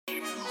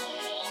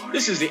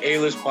This is the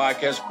A-List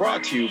podcast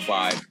brought to you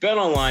by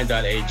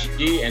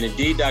betonline.ag and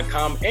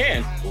indeed.com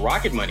and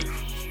Rocket Money.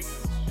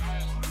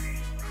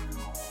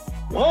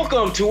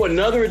 Welcome to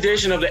another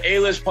edition of the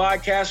A-List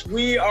podcast.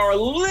 We are a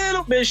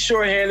little bit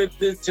shorthanded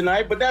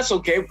tonight, but that's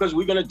okay because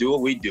we're going to do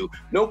what we do.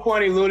 No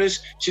Kwani Lunis.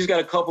 She's got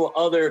a couple of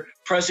other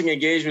pressing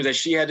engagements that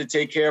she had to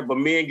take care of, but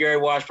me and Gary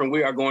Washburn,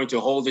 we are going to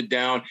hold it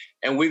down,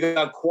 and we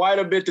got quite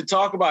a bit to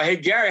talk about. Hey,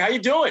 Gary, how you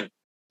doing?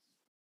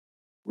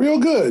 Real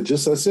good.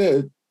 Just I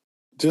said,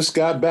 just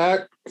got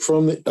back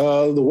from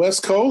the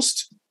West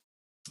Coast,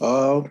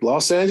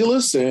 Los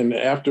Angeles, and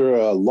after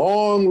a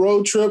long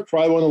road trip,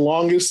 probably one of the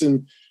longest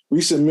in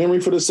recent memory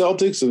for the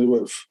Celtics, and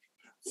with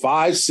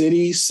 5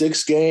 cities,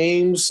 6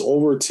 games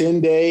over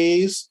 10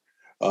 days,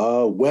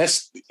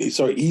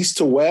 east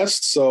to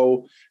west.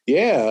 So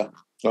yeah,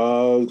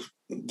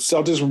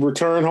 Celtics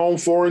return home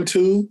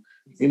 4-2.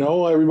 You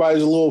know,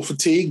 everybody's a little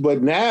fatigued,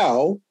 but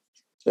now,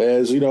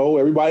 as you know,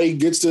 everybody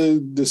gets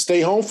to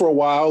stay home for a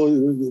while.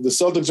 The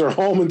Celtics are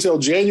home until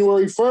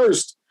January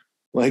 1st.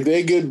 Like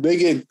they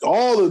get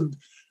all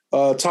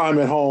the time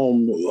at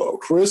home,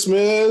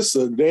 Christmas,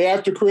 the day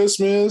after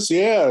Christmas,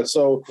 yeah.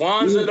 So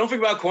Kwanzaa, don't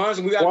forget about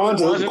Kwanzaa. We got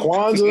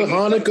Kwanzaa,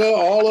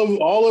 Hanukkah,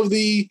 all of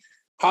the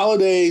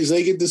holidays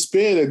they get to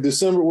spend at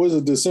December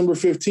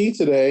 15th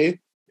today.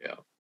 Yeah.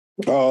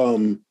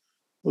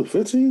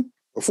 15th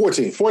or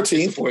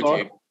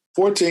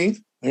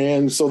 14th.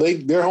 And so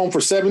they're home for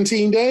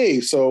 17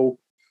 days. So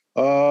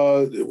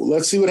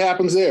let's see what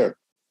happens there.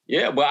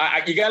 Yeah,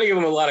 but you got to give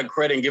them a lot of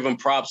credit and give them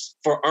props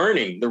for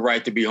earning the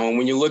right to be home.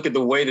 When you look at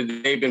the way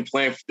that they've been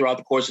playing throughout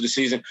the course of the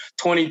season,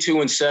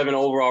 22-7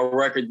 overall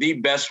record, the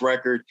best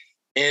record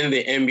in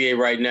the NBA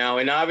right now.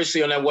 And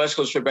obviously on that West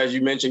Coast trip, as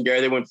you mentioned, Gary,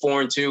 they went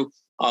 4-2,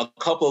 a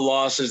couple of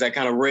losses that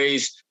kind of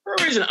raised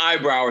an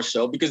eyebrow or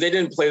so because they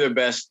didn't play their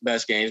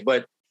best games.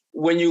 But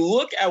when you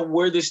look at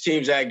where this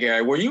team's at,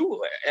 Gary, were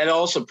you at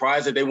all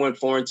surprised that they went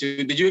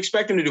 4-2? Did you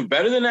expect them to do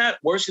better than that,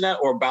 worse than that,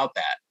 or about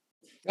that?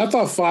 I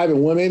thought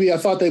 5-1. Maybe I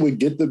thought they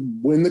would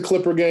win the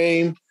Clipper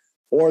game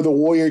or the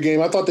Warrior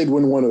game. I thought they'd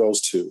win one of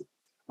those two.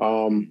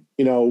 I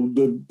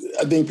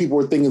think people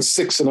were thinking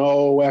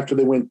 6-0 after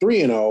they went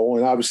 3-0,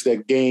 and obviously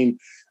that game,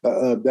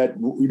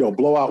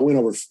 blowout win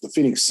over the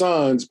Phoenix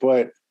Suns.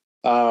 But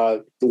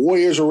the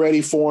Warriors are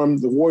ready for them.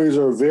 The Warriors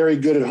are very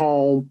good at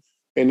home,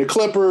 and the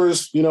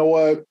Clippers, you know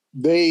what?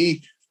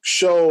 They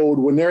showed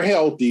when they're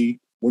healthy,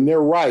 when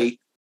they're right,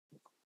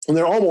 when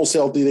they're almost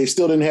healthy, they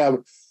still didn't have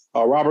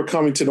Robert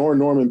Covington or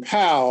Norman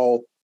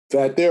Powell,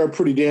 that they're a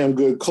pretty damn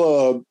good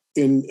club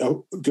and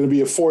going to be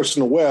a force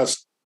in the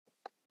West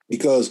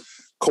because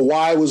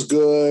Kawhi was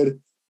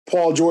good.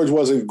 Paul George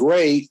wasn't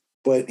great,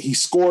 but he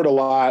scored a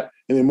lot.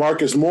 And then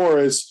Marcus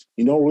Morris,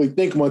 you don't really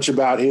think much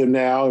about him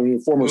now. I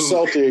mean, former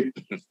Celtic,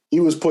 he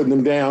was putting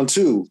them down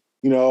too,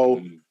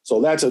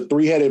 So that's a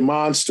 3-headed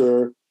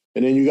monster.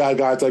 And then you got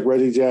guys like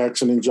Reggie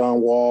Jackson and John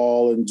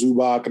Wall and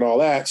Zubac and all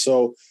that.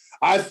 So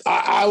I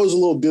was a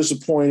little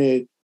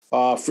disappointed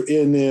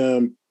in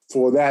them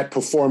for that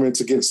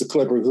performance against the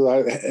Clippers.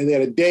 And they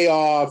had a day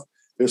off.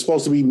 They're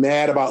supposed to be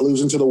mad about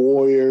losing to the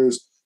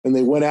Warriors, and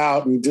they went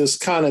out and just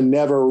kind of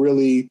never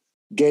really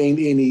gained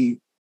any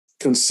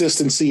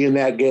consistency in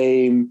that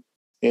game.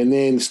 And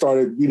then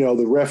started,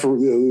 the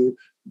referee,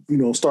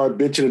 started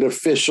bitching at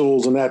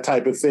officials and that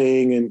type of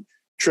thing, and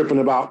tripping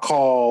about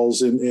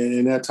calls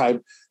and that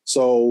type.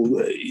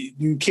 So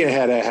you can't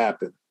have that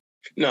happen.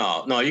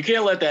 No, you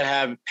can't let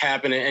that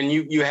happen. And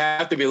you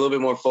have to be a little bit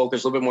more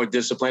focused, a little bit more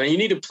disciplined, and you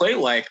need to play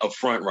like a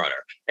front runner.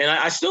 And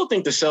I still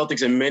think the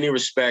Celtics in many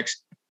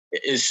respects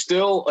is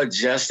still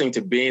adjusting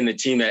to being the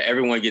team that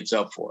everyone gets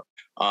up for.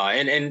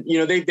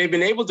 They've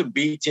been able to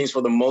beat teams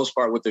for the most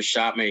part with their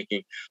shot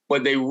making,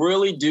 but they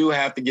really do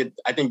have to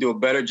do a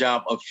better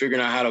job of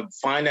figuring out how to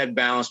find that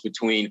balance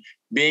between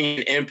being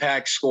an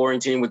impact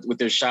scoring team with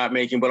their shot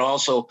making, but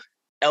also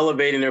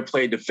elevating their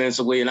play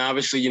defensively. And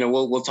obviously,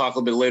 we'll talk a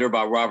little bit later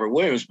about Robert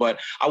Williams,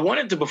 but I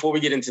wanted to, before we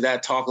get into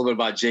that, talk a little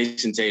bit about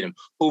Jason Tatum,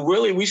 who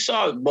really, we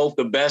saw both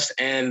the best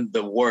and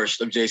the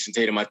worst of Jason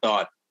Tatum, I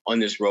thought, on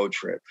this road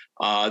trip.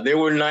 There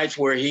were nights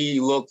where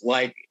he looked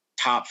like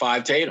top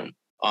 5 Tatum.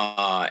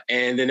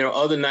 And then there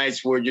are other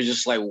nights where you're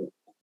just like,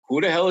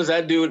 who the hell is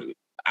that dude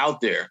out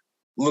there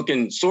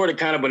looking sort of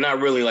kind of, but not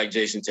really like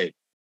Jason Tatum?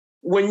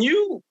 When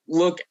you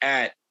look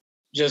at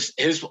just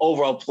his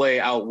overall play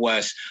out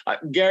west,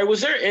 Gary, was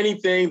there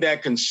anything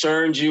that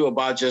concerned you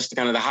about just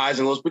kind of the highs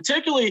and lows?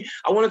 Particularly,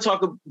 I want to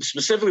talk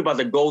specifically about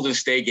the Golden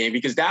State game,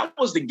 because that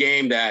was the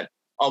game that,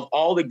 of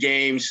all the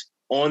games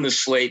on the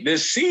slate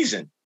this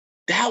season,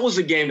 that was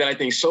the game that I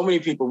think so many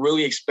people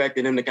really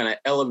expected him to kind of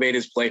elevate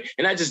his play,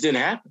 and that just didn't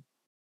happen.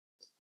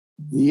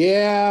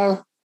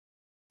 Yeah.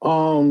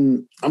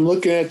 I'm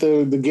looking at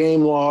the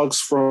game logs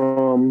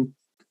from,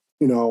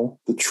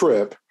 the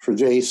trip for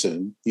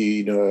Jason.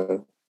 He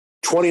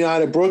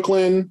 29 at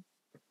Brooklyn,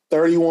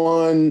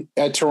 31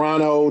 at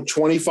Toronto,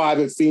 25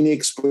 at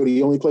Phoenix, but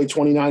he only played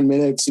 29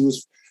 minutes.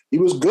 He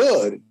was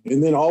good.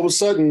 And then all of a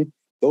sudden,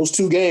 those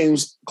 2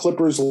 games,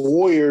 Clippers,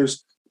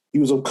 Warriors, he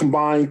was a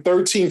combined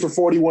 13 for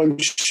 41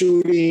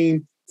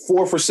 shooting,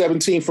 4 for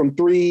 17 from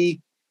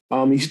three.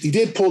 He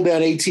did pull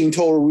down 18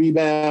 total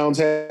rebounds,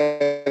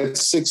 had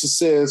 6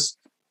 assists,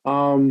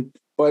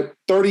 but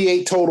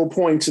 38 total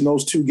points in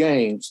those 2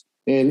 games.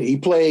 And he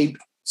played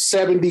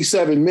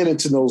 77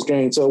 minutes in those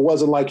games. So it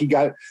wasn't like he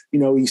got,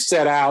 he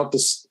set out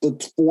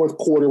the fourth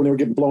quarter when they were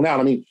getting blown out.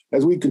 I mean,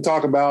 as we can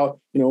talk about,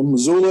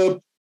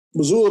 Missoula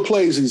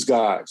plays these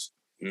guys.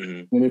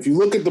 Mm-hmm. And if you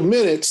look at the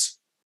minutes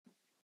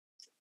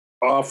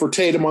for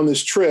Tatum on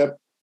this trip,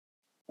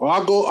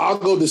 I'll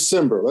go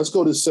December. Let's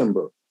go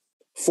December.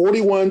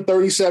 41,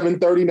 37,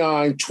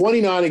 39,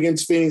 29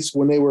 against Phoenix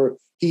when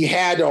he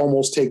had to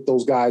almost take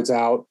those guys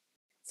out.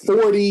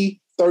 40,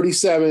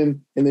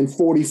 37, and then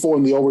 44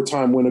 in the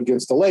overtime win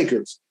against the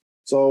Lakers.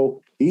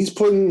 So he's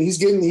getting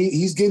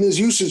his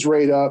usage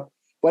rate up.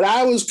 But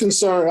I was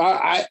concerned.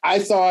 I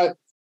thought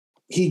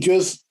he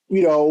just,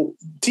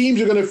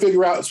 teams are going to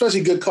figure out,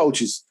 especially good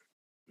coaches.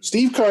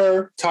 Steve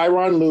Kerr,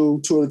 Tyronn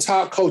Lue, 2 of the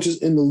top coaches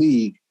in the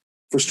league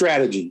for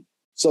strategy.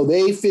 So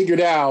they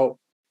figured out,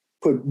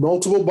 put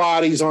multiple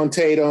bodies on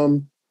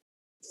Tatum,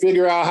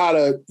 figure out how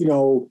to,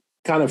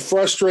 kind of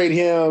frustrate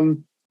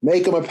him,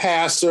 make him a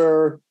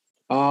passer.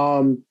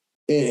 And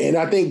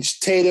I think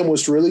Tatum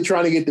was really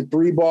trying to get the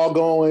 3-ball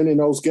going in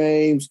those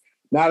games,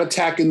 not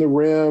attacking the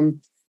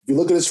rim. If you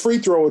look at his free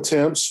throw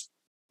attempts,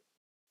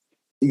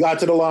 he got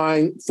to the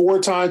line 4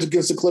 times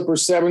against the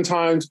Clippers, 7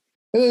 times.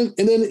 And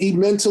then he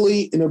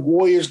mentally, in the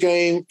Warriors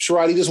game,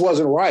 Sherrod, he just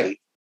wasn't right.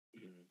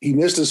 He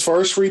missed his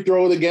first free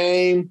throw of the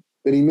game.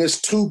 Then he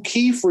missed 2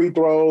 key free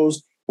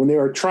throws when they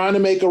were trying to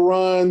make a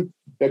run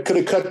that could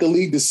have cut the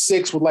lead to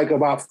 6 with like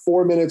about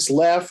 4 minutes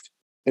left.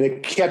 And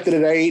it kept it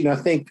at 8. And I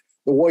think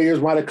the Warriors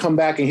might have come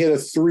back and hit a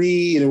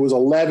 3 and it was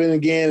 11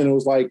 again. And it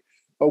was like,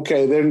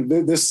 okay, then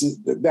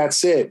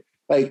that's it.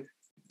 Like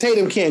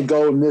Tatum can't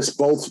go and miss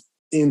both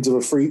ends of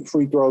the free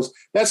throws.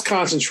 That's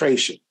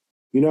concentration.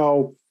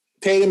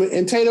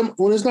 Tatum,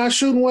 when he's not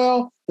shooting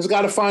well, has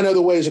got to find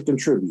other ways to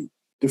contribute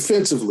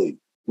defensively,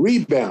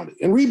 rebounding.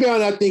 And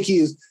rebounding, I think he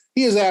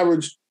has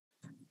averaged,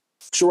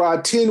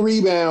 Sherrod, 10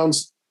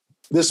 rebounds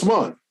this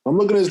month. I'm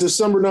looking at his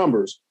December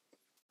numbers.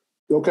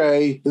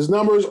 Okay, his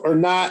numbers are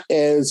not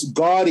as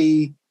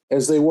gaudy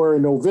as they were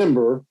in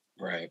November.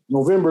 Right.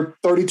 November,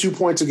 32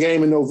 points a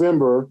game in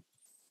November.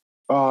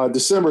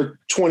 December,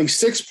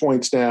 26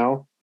 points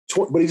now.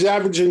 But he's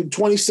averaging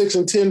 26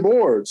 and 10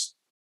 boards.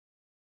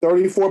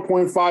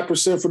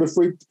 34.5% for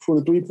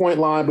the 3-point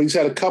line, but he's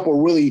had a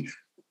couple really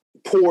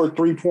poor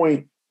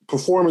 3-point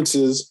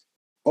performances.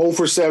 0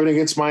 for 7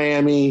 against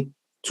Miami,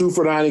 2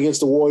 for 9 against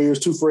the Warriors,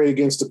 2 for 8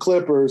 against the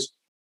Clippers.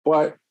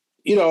 But,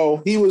 he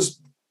was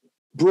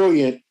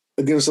brilliant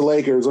against the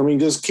Lakers. I mean,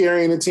 just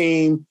carrying the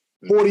team,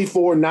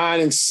 44, 9,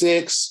 and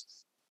 6,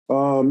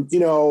 1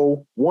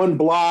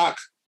 block.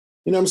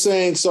 You know what I'm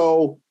saying?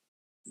 So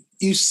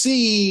you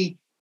see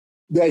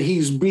that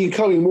he's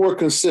becoming more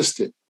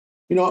consistent.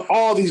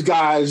 All these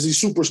guys, these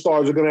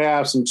superstars are going to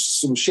have some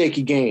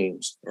shaky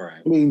games.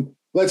 Right. I mean,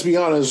 let's be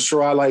honest,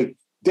 Sherrod, like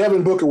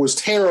Devin Booker was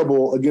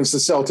terrible against the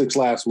Celtics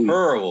last week.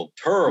 Terrible.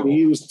 I mean,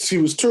 he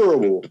was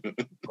terrible.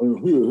 He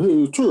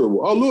was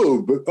terrible. I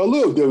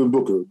love Devin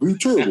Booker. He's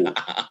terrible.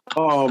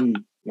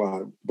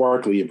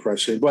 Barkley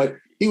impression, but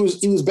he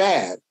was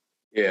bad.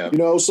 Yeah.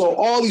 So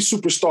all these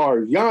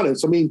superstars,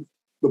 Giannis. I mean,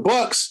 the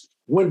Bucks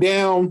went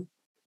down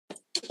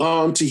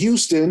to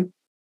Houston.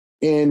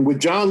 And with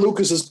John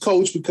Lucas as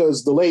coach,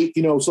 because the late,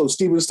 so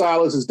Stephen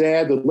Silas, his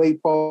dad, the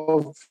late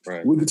Paul,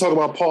 right. We could talk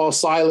about Paul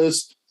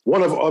Silas.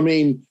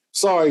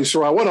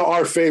 Sherrod, one of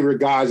our favorite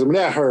guys. I mean,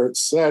 that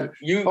hurts.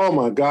 Oh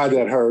my God,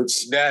 that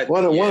hurts. There's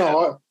not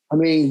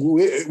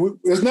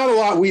a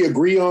lot we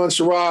agree on,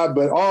 Sherrod,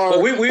 but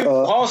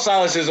Paul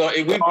Silas is our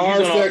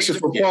affection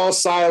for Paul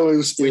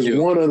Silas is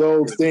one of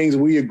those things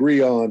we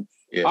agree on.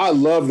 Yeah. I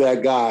love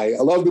that guy.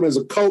 I loved him as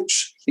a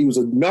coach. He was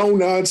a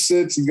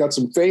no-nonsense. He got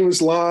some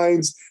famous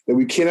lines that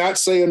we cannot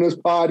say on this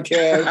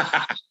podcast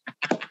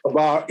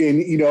about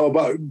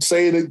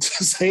saying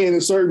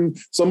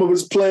some of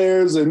his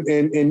players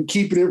and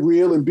keeping it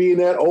real and being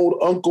that old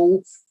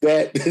uncle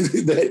that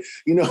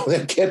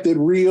that kept it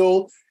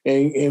real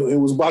and it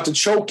was about to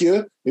choke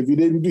you if you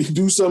didn't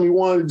do something you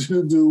wanted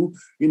to do.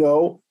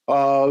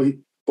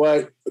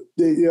 But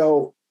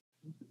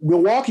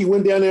Milwaukee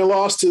went down there and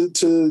lost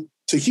to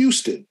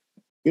Houston,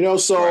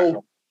 so right.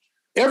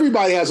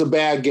 Everybody has a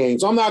bad game.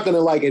 So I'm not going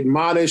to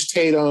admonish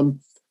Tatum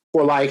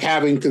for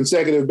having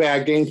consecutive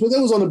bad games, but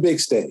that was on a big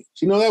stage.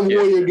 That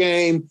Warrior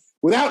game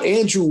without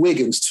Andrew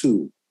Wiggins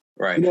too.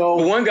 Right. The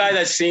one guy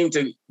that seemed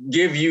to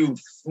give you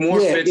more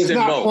fits than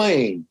not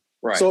playing.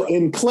 Right. So,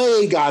 and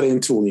Clay got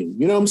into him.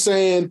 You know what I'm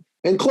saying?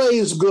 And Clay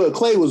is good.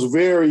 Clay was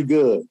very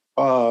good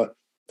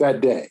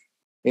that day.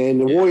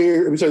 And the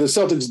the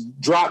Celtics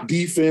dropped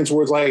defense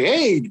where it's like,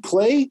 hey,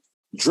 Clay,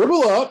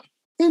 dribble up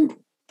and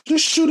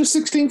just shoot a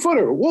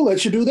 16-footer. We'll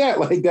let you do that.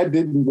 That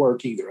didn't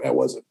work either. That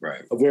wasn't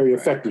a very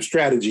effective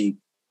strategy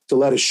to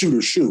let a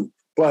shooter shoot.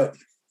 But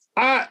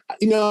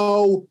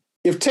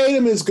if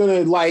Tatum is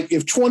going to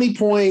if 20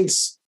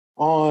 points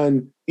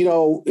on,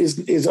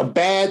 is a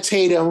bad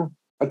Tatum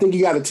I think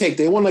you got to take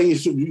that. One night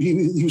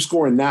he was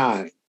scoring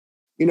 9.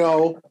 You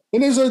know,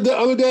 and there's the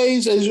other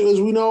days, as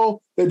we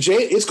know, that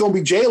it's going to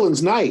be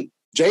Jalen's night.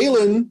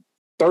 Jalen,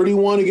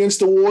 31 against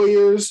the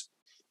Warriors.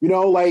 You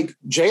know, like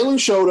Jalen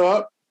showed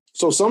up.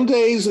 So some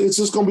days it's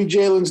just going to be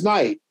Jalen's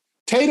night.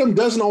 Tatum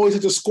doesn't always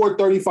have to score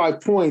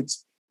 35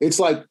 points. It's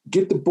like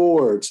get the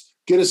boards,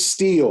 get a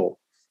steal,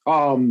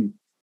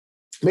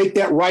 make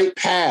that right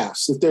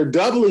pass. If they're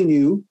doubling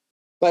you,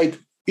 like,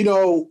 you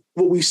know,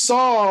 what we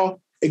saw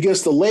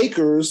against the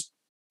Lakers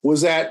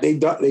was that they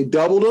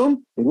doubled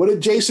him. And what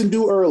did Jason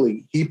do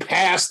early? He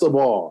passed the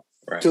ball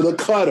to the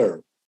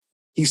cutter.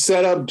 He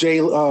set up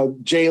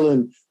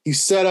Jalen. He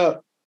set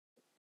up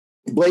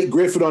Blake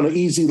Griffin on an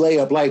easy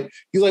layup. Like,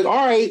 he's like,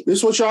 all right, this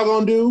is what y'all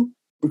gonna do,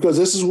 because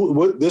this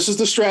is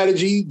the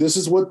strategy. This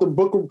is what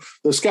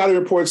the scouting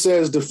report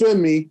says.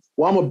 Defend me.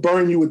 Well, I'm gonna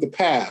burn you with the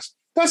pass.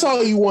 That's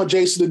all you want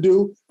Jason to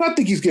do. I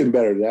think he's getting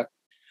better at that.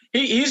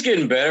 He's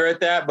getting better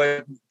at that,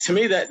 but to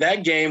me,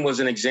 that game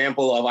was an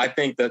example of, I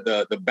think,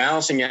 the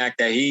balancing act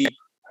that he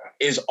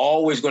is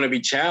always going to be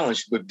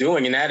challenged with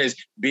doing, and that is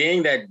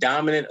being that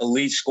dominant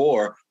elite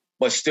scorer,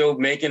 but still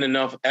making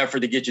enough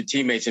effort to get your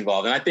teammates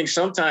involved. And I think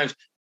sometimes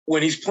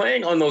when he's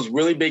playing on those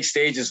really big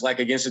stages, like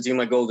against a team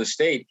like Golden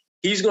State,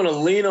 he's going to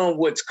lean on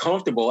what's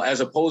comfortable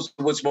as opposed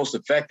to what's most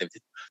effective.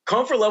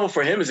 Comfort level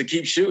for him is to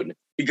keep shooting,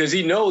 because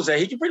he knows that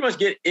he can pretty much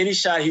get any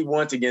shot he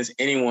wants against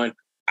anyone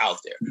out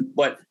there.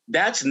 But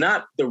that's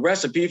not the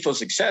recipe for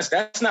success.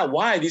 That's not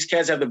why these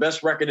cats have the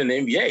best record in the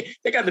NBA.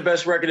 They got the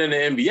best record in the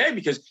NBA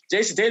because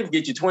Jason Tatum can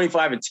get you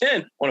 25 and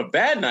 10 on a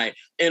bad night.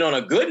 And on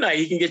a good night,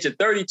 he can get you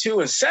 32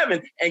 and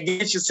 7 and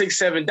get you 6,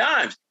 7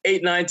 dimes,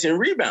 8, 9, 10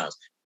 rebounds.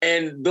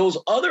 And those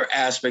other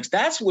aspects,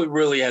 that's what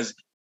really has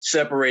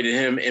separated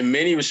him in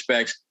many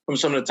respects from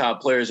some of the top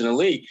players in the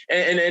league.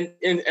 And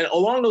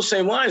along those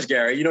same lines,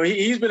 Gary, you know,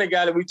 he's been a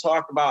guy that we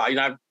talked about. You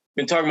know, I've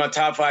been talking about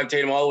top 5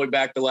 Tatum all the way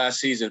back to last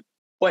season.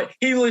 But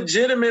he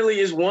legitimately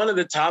is one of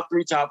the top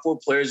 3, top 4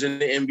 players in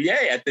the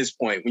NBA at this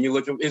point. When you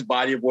look at his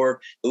body of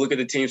work, you look at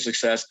the team's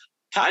success.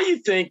 How do you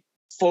think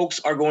folks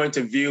are going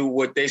to view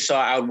what they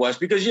saw out west?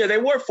 Because, yeah, they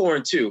were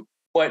 4-2.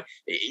 But,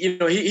 you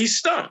know, he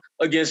stunk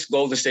against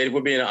Golden State, if we're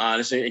being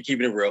honest and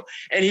keeping it real.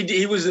 And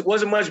he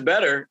wasn't much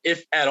better,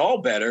 if at all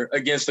better,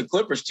 against the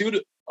Clippers,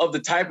 two of the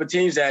type of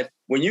teams that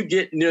when you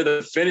get near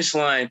the finish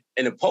line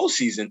in the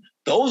postseason,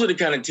 those are the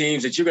kind of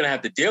teams that you're going to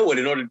have to deal with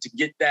in order to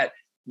get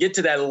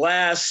to that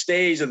last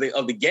stage of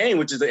the game,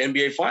 which is the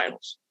NBA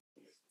Finals.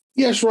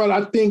 Yes, Rod.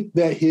 I think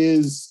that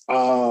his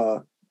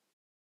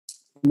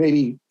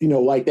maybe, you know,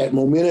 like that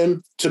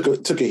momentum took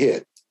a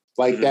hit.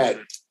 Like that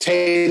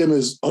Tatum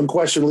is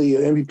unquestionably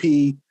an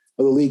MVP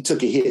of the league,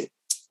 took a hit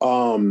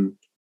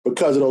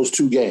because of those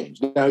 2 games.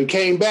 Now he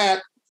came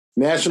back,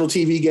 national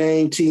TV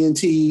game,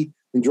 TNT,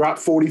 and dropped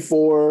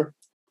 44.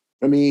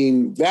 I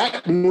mean,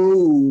 that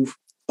move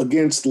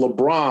against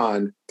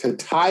LeBron to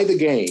tie the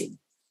game.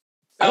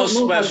 That was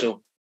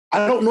special.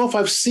 I don't know if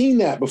I've seen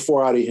that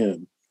before out of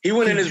him. He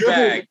went in his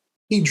bag.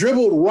 He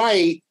dribbled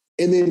right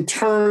and then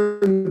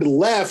turned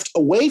left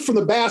away from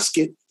the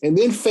basket and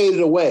then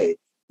faded away.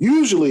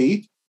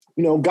 Usually,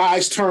 you know,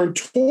 guys turn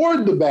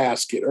toward the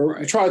basket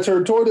or try to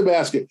turn toward the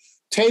basket.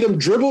 Tatum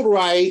dribbled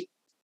right,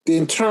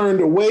 then turned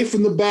away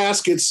from the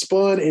basket,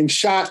 spun and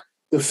shot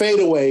the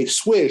fadeaway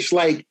swish.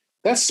 Like,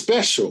 that's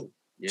special.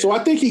 Yeah. So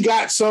I think he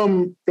got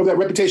some of that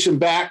reputation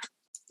back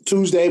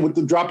Tuesday with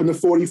the dropping the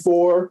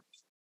 44.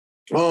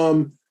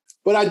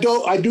 But I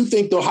do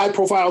think the high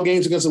profile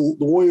games against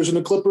the Warriors and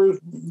the Clippers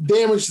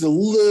damaged a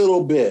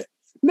little bit.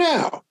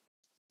 Now,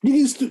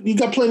 you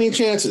got plenty of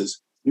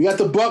chances. You got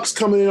the Bucks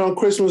coming in on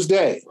Christmas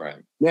Day.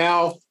 Right.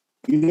 Now,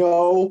 you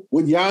know,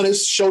 with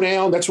Giannis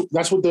showdown, that's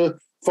what the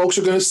folks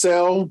are going to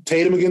sell.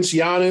 Tatum against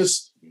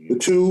Giannis, the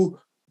two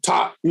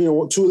of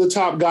the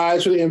top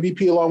guys for the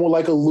MVP, along with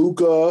like a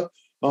Luka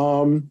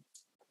in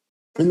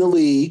the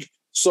league.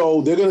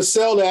 So they're going to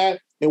sell that.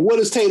 And what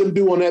does Tatum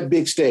do on that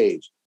big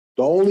stage?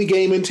 The only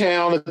game in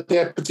town at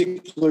that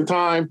particular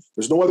time.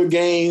 There's no other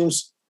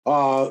games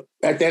at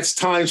that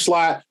time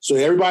slot. So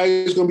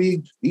everybody's going to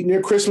be eating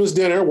their Christmas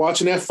dinner,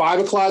 watching that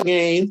 5:00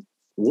 game.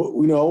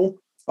 You know,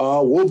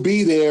 we'll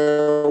be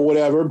there or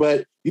whatever.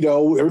 But, you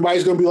know,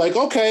 everybody's going to be like,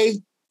 okay,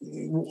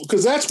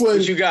 because that's when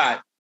what you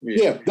got.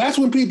 Yeah, that's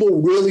when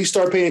people really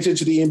start paying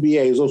attention to the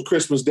NBA, is those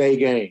Christmas Day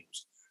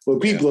games.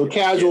 When people are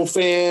casual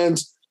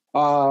fans.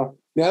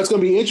 Now it's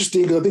going to be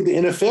interesting because I think the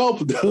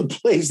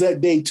NFL plays that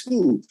day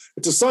too.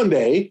 It's a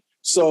Sunday.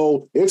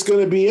 So it's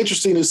going to be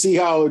interesting to see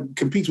how it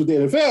competes with the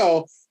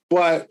NFL.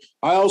 But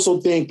I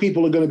also think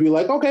people are going to be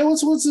like, okay,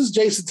 what's this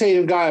Jason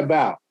Tatum guy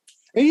about?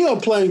 And, you know,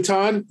 playing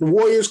time. The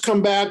Warriors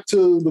come back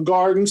to the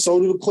Garden. So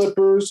do the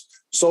Clippers.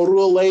 So do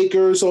the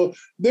Lakers. So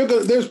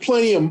there's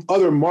plenty of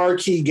other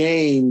marquee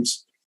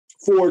games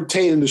for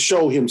Tatum to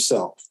show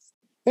himself.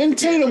 And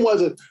Tatum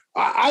wasn't –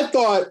 I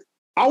thought –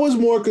 I was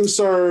more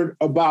concerned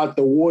about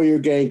the Warrior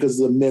game because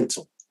of the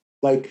mental.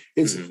 Like,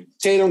 it's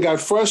Tatum got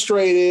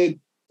frustrated,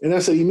 and I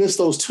said he missed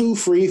those 2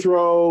 free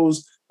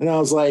throws, and I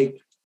was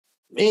like,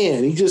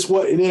 man, he just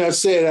what? And then I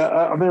said,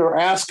 I remember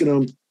asking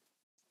him,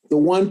 the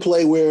one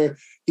play where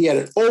he had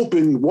an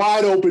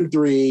wide open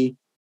three,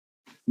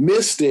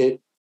 missed it,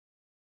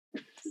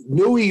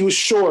 knew he was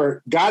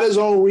short, got his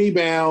own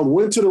rebound,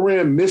 went to the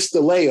rim, missed the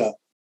layup.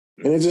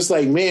 And it's just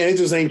like, man, it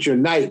just ain't your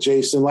night,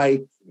 Jason.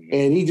 Like,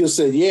 and he just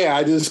said, yeah,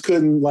 I just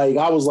couldn't, like,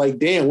 I was like,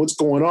 damn, what's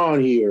going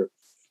on here?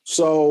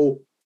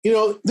 So,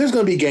 there's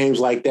going to be games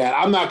like that.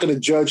 I'm not going to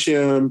judge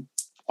him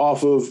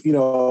off of,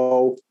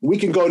 we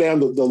can go down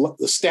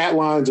the stat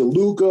lines of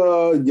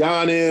Luka,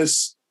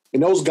 Giannis,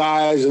 and those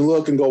guys and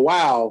look and go,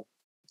 wow,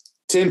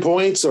 10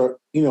 points or,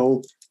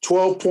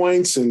 12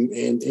 points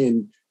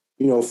and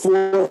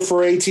 4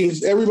 for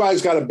 18.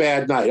 Everybody's got a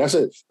bad night. I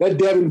said that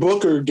Devin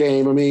Booker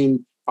game. I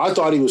mean, I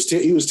thought they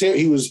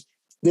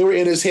were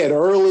in his head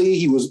early.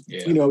 He was,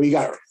 he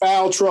got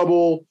foul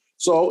trouble.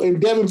 So,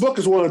 and Devin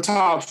Booker's one of the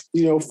top,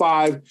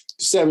 5 to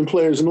 7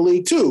 players in the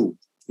league too,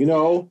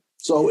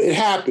 So it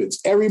happens.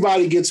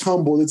 Everybody gets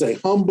humbled. It's a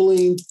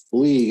humbling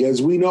league,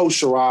 as we know,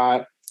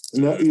 Sherrod.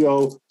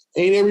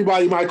 Ain't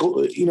everybody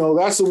Michael,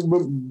 that's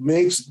what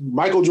makes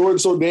Michael Jordan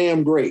so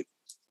damn great.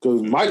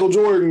 Because Michael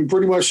Jordan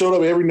pretty much showed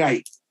up every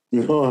night.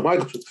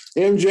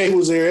 MJ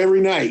was there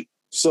every night.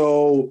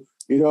 So,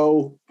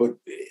 but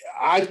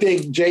I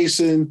think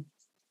Jason,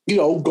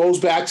 goes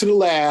back to the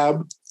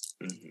lab,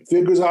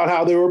 figures out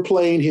how they were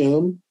playing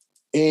him,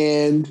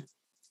 and,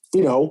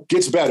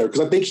 gets better.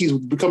 Because I think he's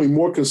becoming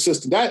more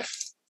consistent. That,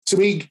 to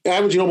me,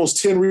 averaging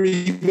almost 10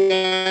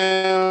 rebounds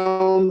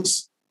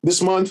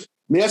this month,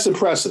 I mean, that's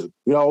impressive.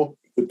 The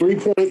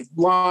 3-point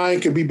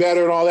line could be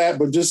better and all that,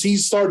 but just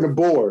he's starting to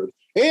board.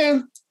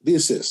 And the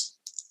assist.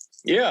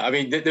 Yeah, I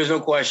mean, there's no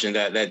question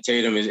that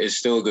Tatum is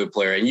still a good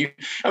player. And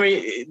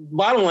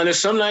bottom line, there's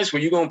some nights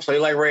where you're going to play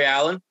like Ray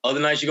Allen. Other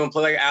nights you're going to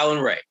play like Allen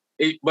Ray.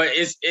 But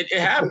it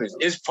happens.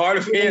 It's part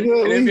of being an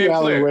NBA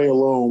Allen player. Ray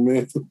alone,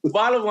 man.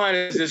 Bottom line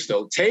is this,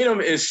 though. Tatum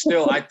is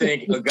still, I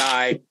think, a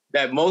guy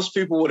that most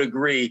people would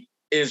agree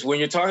is when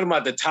you're talking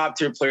about the top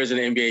tier players in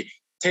the NBA,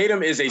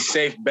 Tatum is a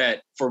safe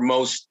bet for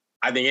most,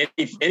 I think,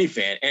 any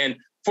fan. And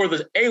for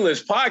the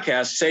A-List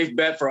podcast, safe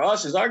bet for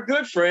us is our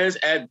good friends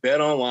at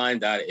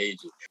betonline.ag.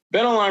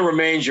 BetOnline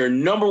remains your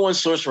number one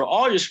source for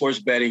all your sports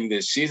betting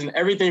this season,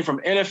 everything from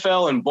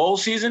NFL and bowl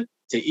season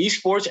to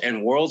esports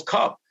and World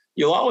Cup.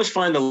 You'll always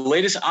find the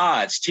latest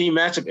odds, team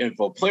matchup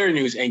info, player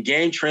news, and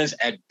game trends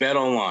at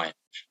BetOnline.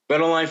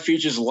 BetOnline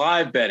features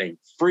live betting,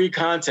 free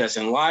contests,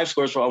 and live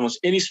scores for almost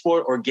any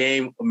sport or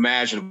game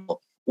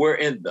imaginable. We're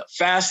in the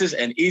fastest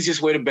and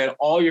easiest way to bet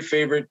all your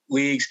favorite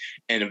leagues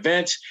and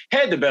events.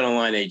 Head to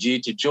BetOnline AG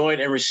to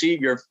join and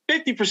receive your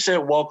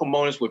 50% welcome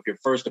bonus with your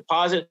first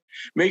deposit.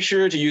 Make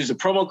sure to use the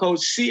promo code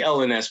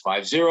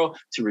CLNS50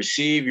 to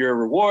receive your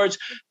rewards.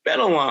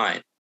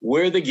 BetOnline,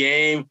 where the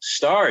game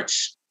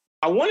starts.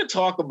 I want to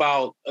talk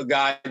about a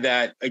guy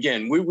that,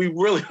 again, we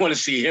really want to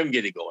see him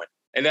get it going,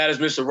 and that is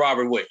Mr.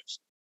 Robert Williams.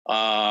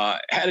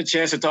 Had a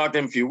chance to talk to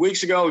him a few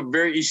weeks ago.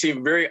 He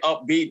seemed very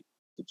upbeat,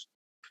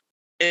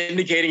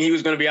 indicating he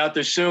was going to be out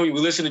there soon. We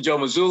listened to Joe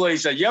Mazzulla. He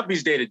said, yep,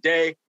 he's day to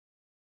day.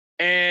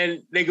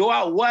 And they go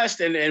out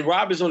west, and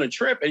Rob is on a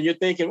trip, and you're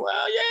thinking,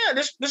 well, yeah,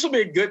 this will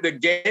be a good – the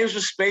games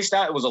were spaced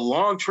out. It was a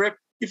long trip.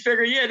 You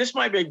figure, yeah, this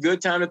might be a good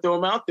time to throw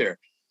him out there.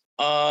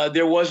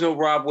 There was no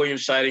Rob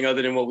Williams sighting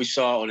other than what we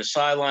saw on the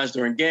sidelines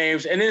during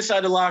games and inside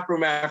the locker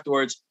room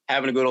afterwards,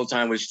 having a good old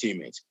time with his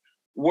teammates.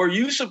 Were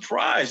you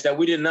surprised that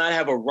we did not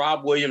have a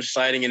Rob Williams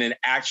sighting in an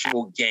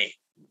actual game?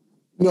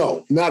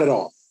 No, not at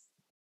all.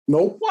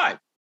 Nope. Why?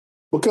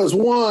 Because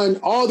one,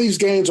 all these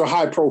games are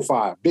high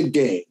profile, big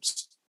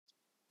games.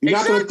 You're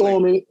not going to throw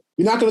him in.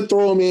 You're not going to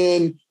throw him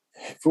in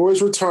for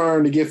his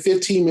return to get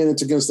 15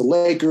 minutes against the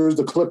Lakers,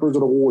 the Clippers, or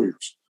the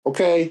Warriors.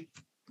 Okay,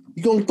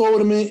 you're going to throw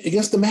him in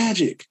against the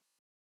Magic.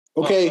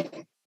 Okay,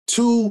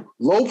 2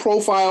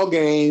 low-profile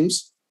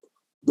games.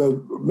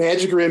 The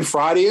Magic are in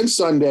Friday and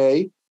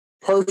Sunday.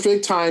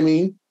 Perfect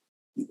timing.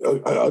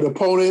 An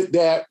opponent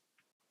that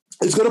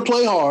is going to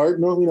play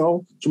hard.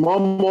 Jamal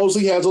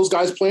Mosley has those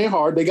guys playing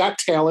hard. They got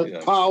talent.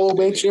 Yeah. Paolo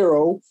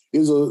Banchero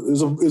is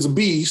a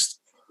beast.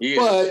 Yeah.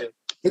 But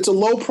it's a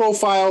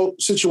low-profile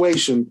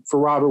situation for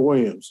Robert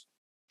Williams.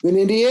 Then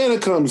Indiana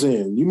comes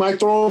in. You might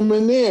throw him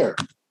in there.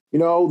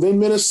 Then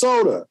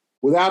Minnesota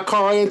without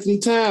Karl Anthony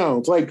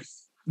Towns. Like,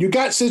 you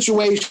got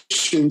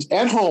situations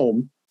at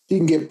home. He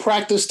can get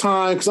practice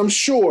time because I'm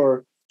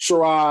sure,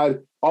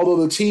 Sherrod,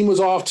 although the team was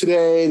off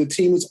today, the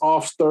team is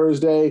off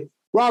Thursday,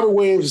 Robert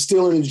Williams is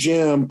still in the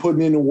gym,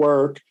 putting in the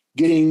work,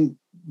 getting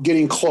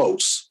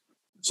close.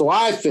 So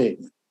I think,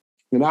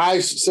 and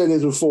I said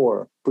this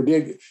before,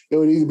 predict it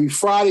would either be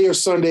Friday or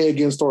Sunday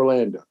against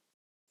Orlando.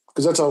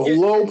 Because that's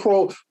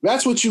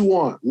that's what you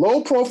want.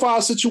 Low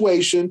profile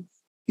situation.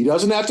 He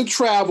doesn't have to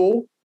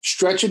travel,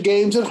 stretch of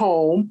games at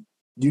home.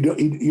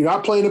 You're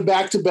not playing a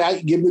back-to-back.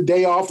 You give him the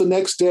day off the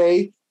next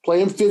day,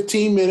 play him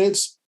 15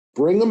 minutes,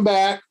 bring him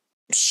back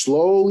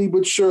slowly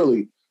but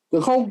surely.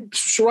 The whole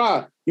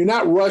Sherrod, you're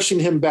not rushing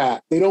him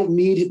back. They don't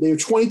need it. They're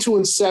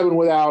 22-7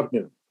 without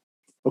him.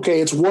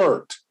 Okay, it's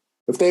worked.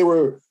 If they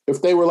were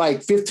like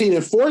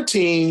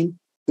 15-14,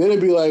 then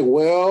it'd be like,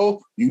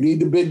 well, you need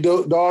the big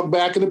dog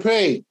back in the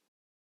paint.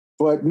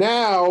 But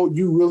now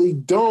you really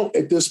don't,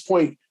 at this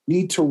point,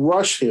 need to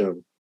rush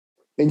him.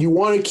 And you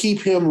want to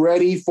keep him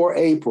ready for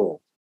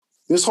April.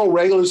 This whole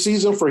regular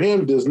season for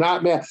him does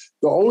not matter.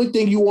 The only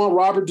thing you want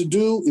Robert to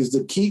do is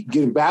to keep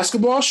getting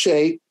basketball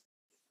shape,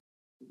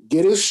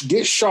 get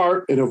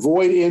sharp, and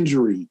avoid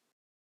injury.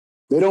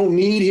 They don't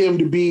need him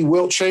to be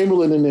Wilt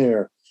Chamberlain in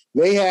there.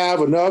 They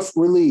have enough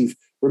relief.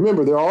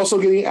 Remember, they're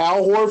also getting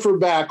Al Horford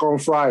back on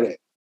Friday,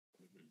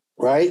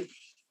 right?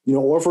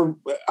 Horford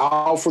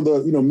out for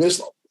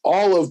missed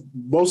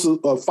most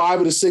of 5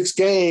 of the 6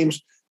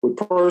 games with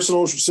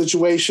personal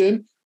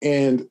situation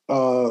and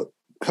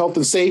health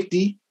and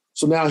safety.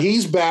 So now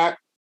he's back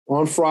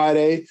on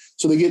Friday.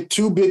 So they're going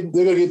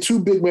to get 2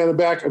 big men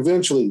back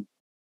eventually.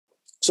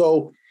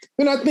 So,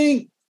 and I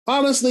think,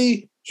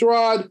 honestly,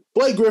 Sherrod,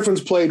 Blake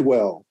Griffin's played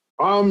well.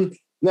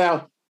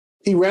 Now,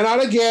 he ran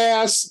out of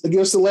gas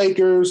against the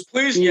Lakers.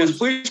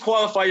 Please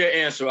qualify your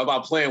answer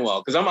about playing well,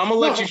 because I'm going to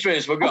let you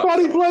finish. But go. I thought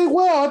he played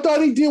well. I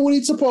thought he did what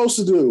he's supposed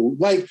to do.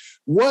 Like,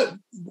 what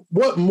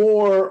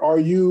more are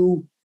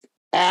you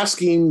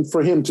asking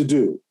for him to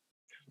do?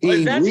 Go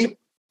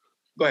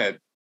ahead.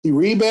 He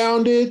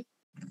rebounded.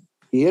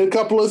 He hit a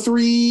couple of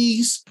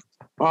threes.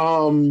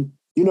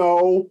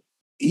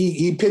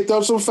 He picked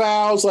up some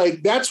fouls.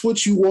 Like, that's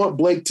what you want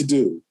Blake to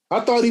do. I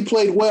thought he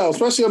played well,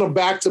 especially on a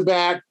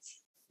back-to-back.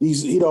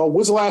 When's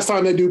the last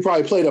time that dude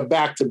probably played a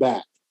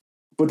back-to-back?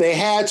 But they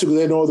had to because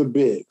they know the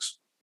bigs.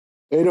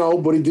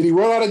 But did he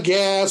run out of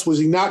gas? Was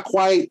he not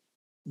quite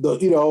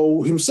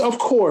himself? Of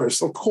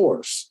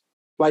course.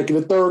 Like in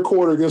the third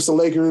quarter against the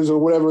Lakers or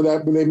whatever,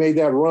 that when they made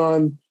that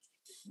run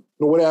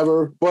or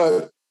whatever.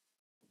 But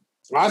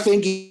I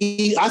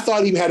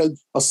thought he had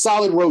a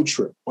solid road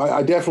trip.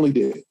 I definitely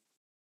did.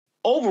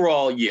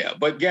 Overall, yeah.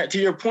 But to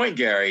your point,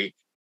 Gary,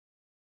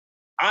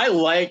 I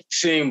like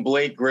seeing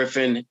Blake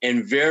Griffin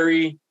in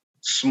very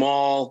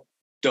small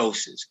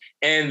doses.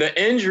 And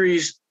the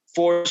injuries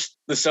forced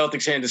the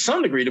Celtics' hand to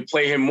some degree to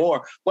play him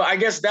more. But I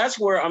guess that's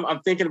where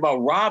I'm thinking about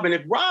Rob. And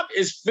if Rob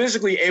is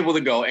physically able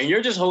to go and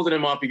you're just holding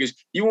him up because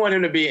you want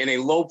him to be in a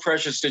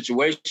low-pressure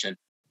situation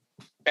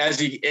as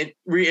he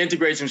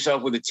reintegrates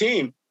himself with the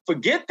team,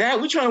 forget that.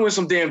 We're trying to win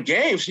some damn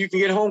games so you can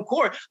get home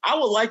court. I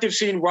would like to have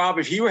seen Rob,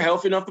 if he were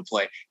healthy enough to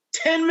play,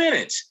 10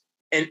 minutes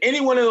in any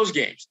one of those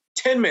games.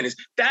 10 minutes.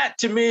 That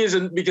to me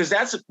because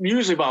that's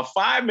usually about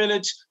 5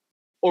 minutes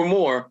or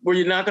more where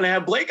you're not going to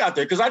have Blake out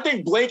there. Because I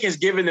think Blake has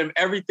given them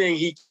everything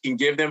he can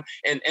give them.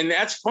 And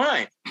that's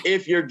fine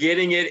if you're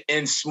getting it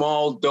in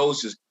small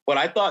doses. But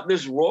I thought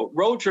this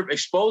road trip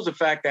exposed the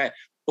fact that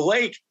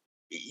Blake,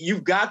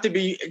 you've got to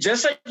be,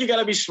 just like you got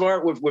to be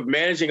smart with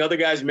managing other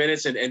guys'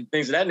 minutes and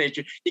things of that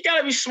nature, you got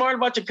to be smart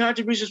about your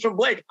contributions from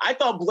Blake. I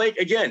thought Blake,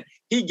 again,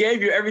 he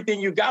gave you everything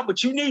you got,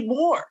 but you need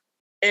more.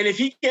 And if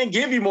he can't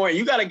give you more, and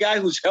you got a guy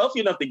who's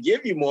healthy enough to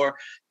give you more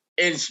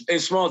in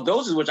small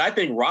doses, which I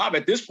think Rob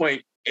at this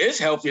point is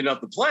healthy enough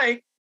to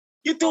play,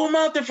 you throw him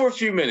out there for a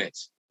few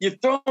minutes.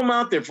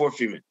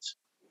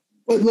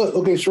 But look,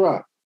 okay,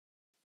 Sherrod.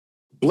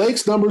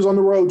 Blake's numbers on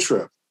the road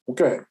trip.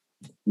 Okay.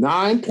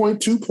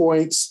 9.2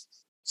 points,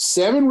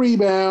 7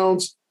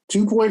 rebounds,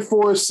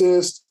 2.4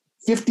 assists,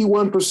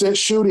 51%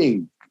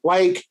 shooting.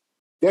 Like,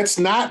 that's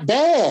not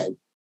bad.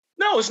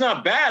 No, it's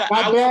not bad.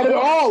 Not bad at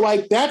all.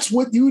 Like, that's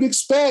what you'd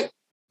expect.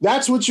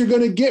 That's what you're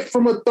going to get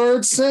from a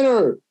third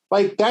center.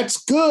 Like,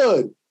 that's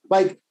good.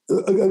 Like,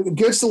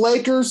 against the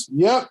Lakers,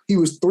 yep, he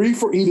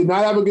did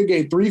not have a good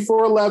game. 3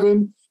 for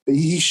 11.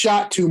 He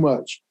shot too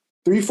much.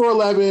 3 for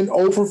 11,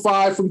 0 for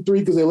 5 from 3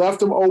 because they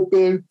left him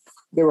open.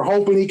 They were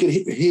hoping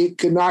he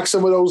could knock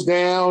some of those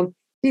down.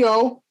 He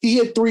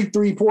hit 3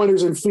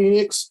 3-pointers in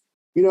Phoenix,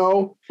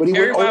 but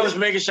everybody was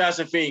making shots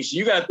in Phoenix.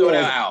 You got to throw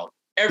that out.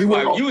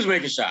 Everybody, you was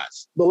making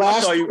shots. The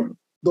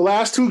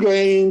last 2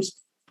 games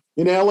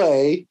in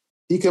LA,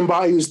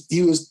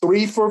 he was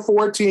 3 for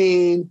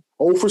 14,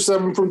 0 for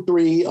 7 from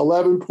 3,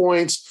 11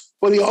 points,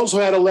 but he also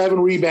had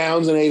 11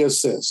 rebounds and 8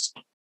 assists.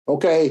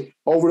 Okay,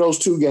 over those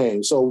 2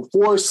 games. So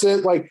 4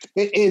 assists, like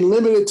in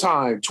limited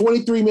time,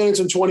 23 minutes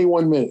and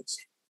 21 minutes.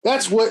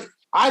 That's what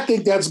I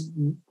think that's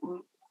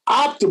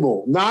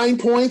optimal. 9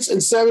 points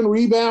and 7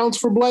 rebounds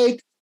for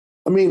Blake.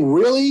 I mean,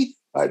 really?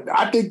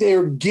 I think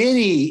they're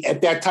giddy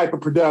at that type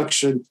of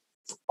production.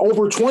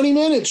 Over 20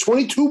 minutes,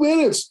 22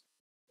 minutes.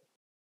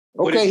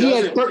 Okay,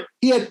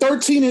 he had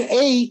 13 and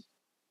 8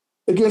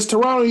 against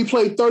Toronto. He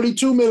played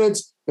 32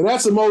 minutes, and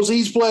that's the most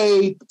he's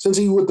played since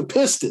he was with the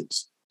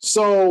Pistons.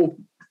 So,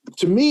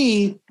 to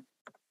me,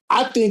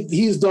 I think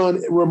he's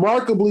done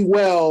remarkably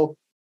well.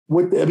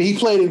 He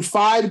played in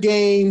 5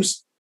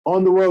 games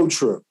on the road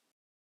trip.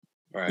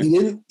 Right.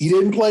 He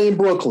didn't play in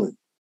Brooklyn.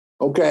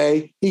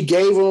 Okay, he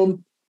gave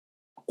him,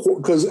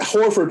 because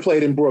Horford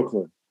played in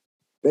Brooklyn.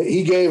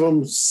 He gave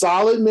him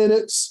solid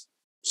minutes,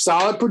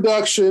 solid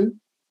production.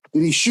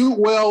 Did he shoot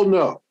well?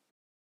 No.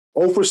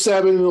 0 for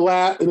 7 in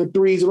the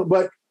threes.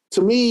 But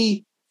to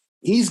me,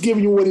 he's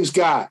giving you what he's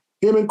got.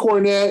 Him and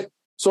Cornette.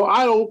 So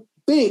I don't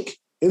think,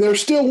 and they're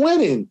still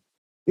winning.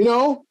 It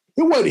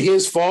wasn't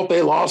his fault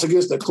they lost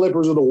against the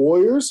Clippers or the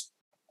Warriors.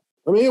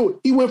 I mean,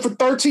 he went for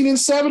 13 and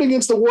 7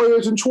 against the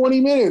Warriors in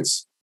 20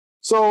 minutes.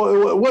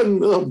 So it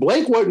wasn't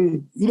Blake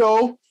wasn't,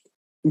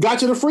 got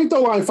to the free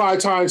throw line 5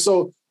 times.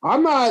 So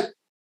I'm not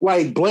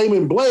like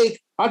blaming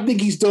Blake. I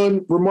think he's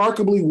done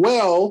remarkably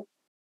well.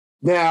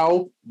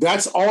 Now,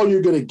 that's all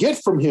you're going to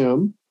get from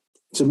him,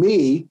 to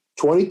me,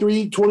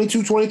 23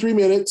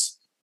 minutes,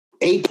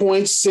 8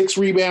 points, 6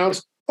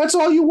 rebounds. That's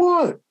all you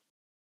want.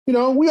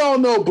 We all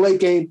know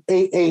Blake ain't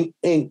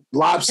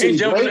Lob City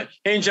Blake.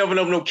 Ain't jumping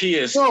up no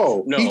kids.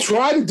 No. He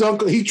tried to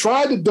dunk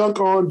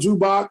on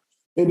Zubac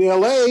in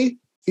L.A.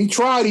 He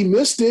tried, he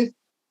missed it.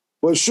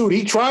 But shoot,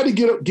 he tried to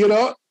get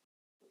up.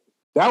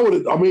 That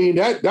would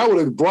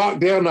have brought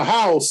down the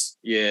house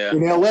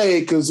in LA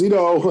because,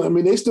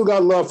 they still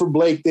got love for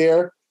Blake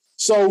there.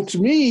 So to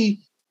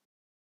me,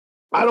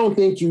 I don't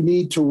think you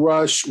need to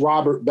rush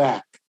Robert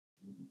back.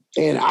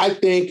 And I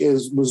think,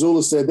 as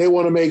Mazzulla said, they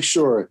want to make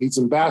sure he's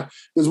in back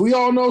because we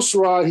all know,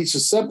 Sherrod, he's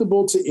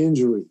susceptible to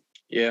injury.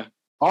 Yeah.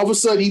 All of a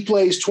sudden he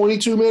plays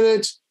 22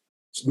 minutes,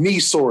 knee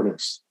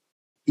soreness.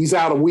 He's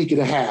out a week and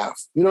a half.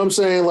 You know what I'm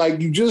saying?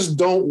 Like, you just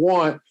don't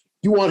want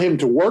him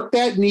to work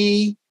that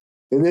knee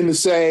and then to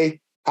say,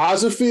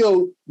 how's it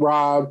feel,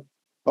 Rob?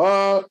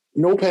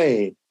 No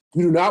pain.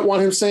 You do not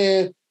want him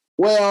saying,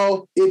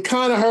 well, it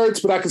kind of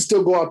hurts, but I can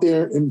still go out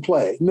there and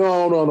play.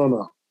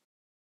 No.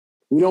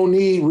 We don't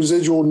need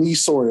residual knee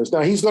soreness.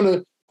 Now, he's going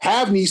to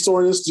have knee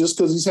soreness just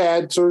because he's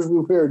had surgically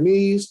repaired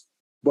knees,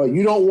 but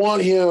you don't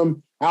want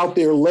him out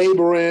there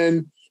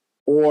laboring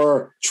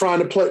or trying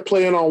to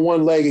playing on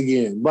one leg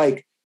again.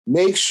 Like,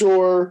 make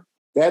sure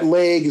that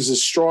leg is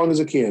as strong as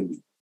it can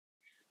be.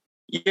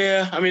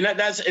 Yeah, I mean,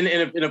 that's in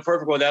a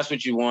perfect world, that's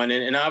what you want.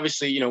 And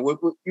obviously,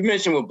 you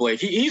mentioned with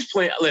Blake, he's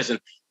playing. Listen,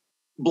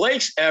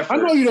 Blake's effort. I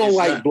know you don't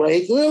like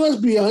Blake. Well,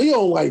 let's be honest, you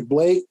don't like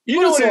Blake. You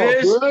know what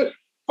it is? Good.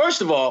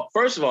 First of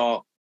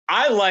all,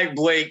 I like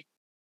Blake,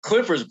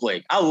 Clippers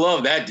Blake. I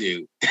love that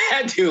dude.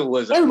 That dude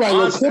was everybody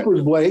loves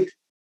Clippers Blake.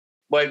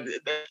 But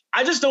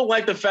I just don't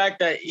like the fact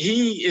that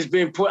he is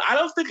being put. I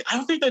don't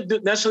think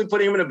that necessarily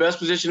putting him in the best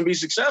position to be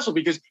successful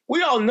because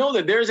we all know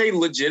that there's a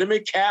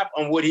legitimate cap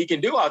on what he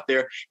can do out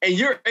there, and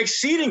you're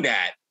exceeding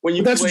that when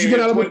you. But that's what you get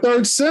out of a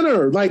third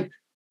center. Like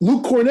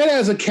Luke Cornett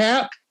has a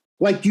cap.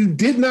 Like you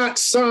did not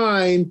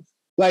sign.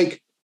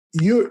 Like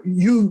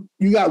you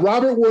got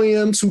Robert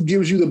Williams who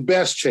gives you the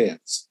best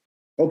chance.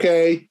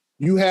 Okay,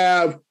 you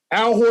have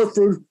Al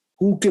Horford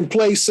who can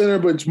play center,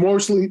 but it's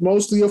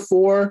mostly a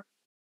 4.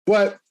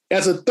 But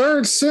as a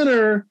third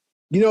center,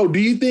 do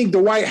you think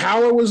Dwight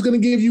Howard was going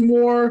to give you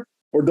more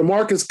or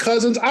DeMarcus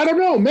Cousins? I don't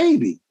know,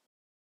 maybe.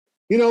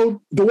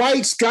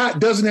 Dwight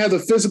Scott doesn't have the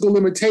physical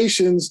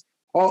limitations,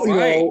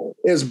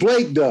 as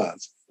Blake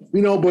does.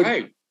 But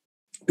right.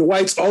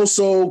 Dwight's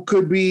also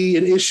could be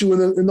an issue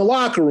in the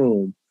locker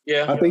room.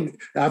 Yeah,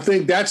 I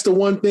think that's the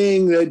one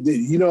thing that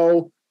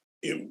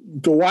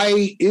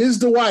Dwight is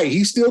Dwight.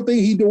 He still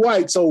think he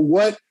Dwight. So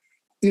what?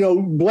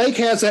 Blake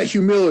has that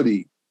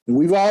humility.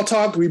 We've all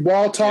talked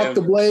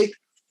to Blake.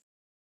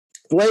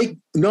 Blake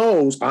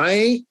knows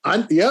I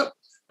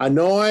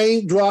know I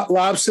ain't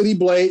Lob City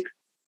Blake.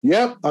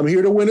 Yep, I'm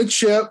here to win a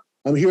chip.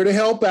 I'm here to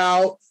help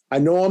out. I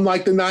know I'm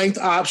like the 9th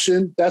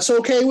option. That's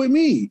okay with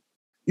me.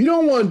 You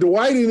don't want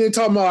Dwight in there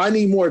talking about I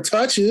need more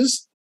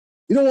touches.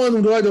 You don't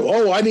want Dwight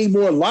to, I need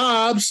more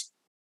lobs.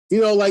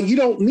 You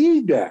don't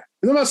need that.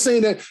 And I'm not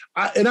saying that.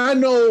 I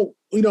know,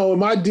 in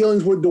my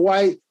dealings with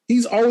Dwight,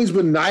 he's always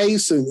been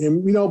nice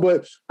and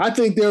but I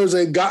think there's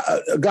a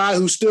guy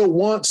who still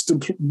wants to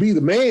be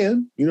the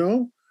man,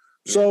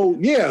 So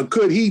yeah,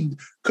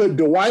 could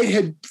Dwight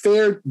had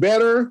fared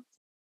better?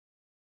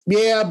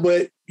 Yeah,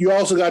 but you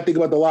also got to think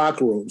about the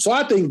locker room. So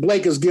I think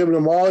Blake has given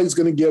him all he's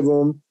going to give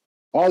him,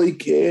 all he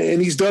can,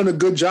 and he's done a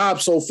good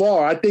job so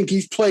far. I think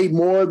he's played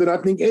more than I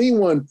think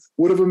anyone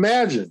would have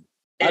imagined.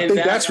 I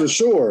think that's for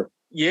sure.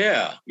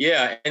 Yeah.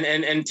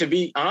 And to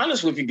be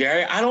honest with you,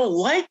 Gary, I don't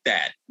like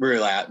that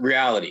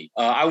reality.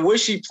 I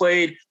wish he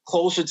played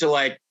closer to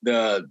like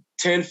the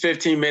 10,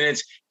 15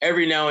 minutes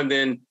every now and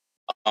then.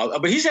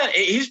 But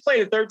he's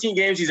played in 13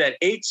 games. He's had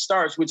 8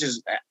 starts, which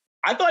is,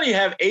 I thought he'd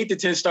have 8 to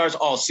 10 starts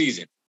all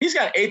season. He's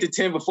got 8 to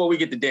 10 before we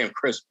get to damn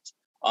Christmas.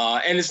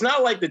 And it's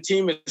not like the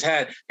team has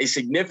had a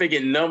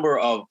significant number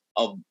of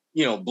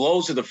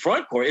blows to the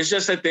front court. It's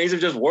just that things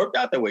have just worked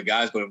out that way.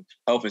 Guys going to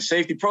health and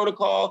safety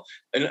protocol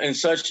and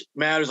such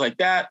matters like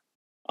that.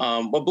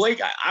 But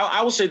Blake,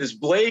 I will say this: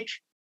 Blake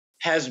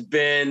has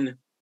been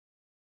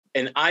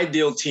an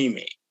ideal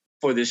teammate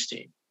for this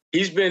team.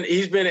 He's been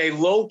a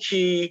low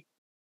key,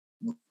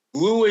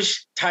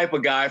 bluish type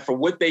of guy for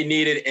what they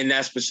needed in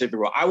that specific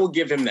role. I will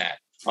give him that.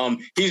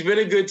 He's been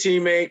a good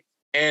teammate,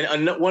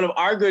 and one of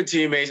our good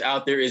teammates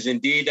out there is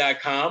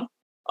Indeed.com.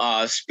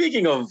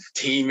 Speaking of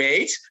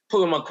teammates,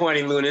 pulling my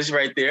Quanny Lunas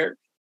right there.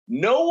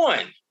 No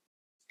one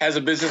has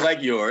a business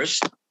like yours.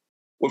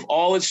 With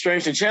all its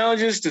strengths and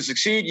challenges, to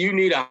succeed, you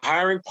need a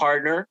hiring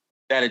partner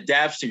that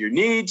adapts to your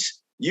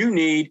needs. You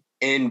need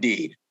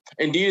Indeed.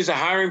 Indeed is a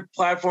hiring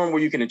platform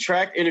where you can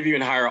attract, interview,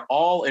 and hire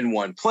all in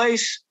one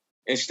place.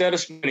 Instead of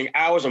spending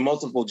hours on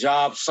multiple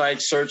job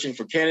sites searching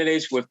for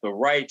candidates with the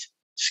right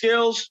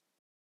skills,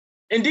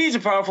 Indeed's a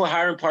powerful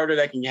hiring partner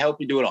that can help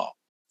you do it all.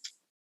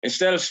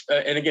 Instead of,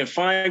 and again,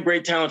 find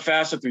great talent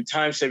faster through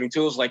time-saving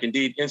tools like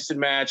Indeed Instant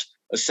Match,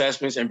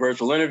 assessments, and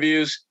virtual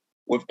interviews.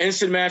 With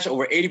Instant Match,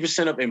 over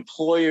 80% of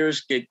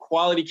employers get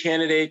quality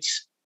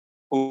candidates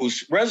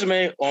whose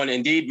resume on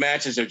Indeed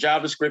matches their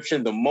job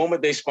description the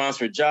moment they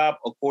sponsor a job,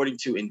 according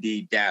to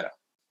Indeed data.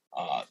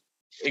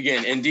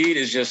 Again, Indeed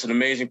is just an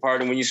amazing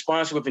partner. When you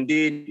sponsor with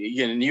Indeed,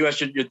 again, in the U.S.,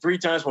 you're 3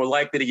 times more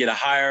likely to get a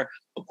hire,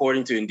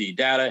 according to Indeed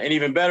data. And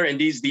even better,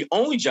 Indeed's the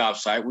only job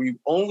site where you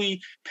only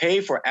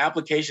pay for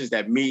applications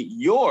that meet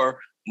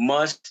your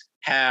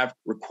must-have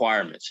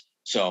requirements.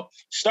 So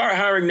start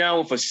hiring now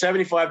with a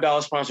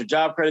 $75 sponsored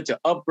job credit to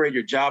upgrade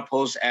your job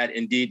post at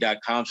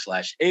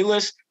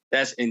Indeed.com/A-list.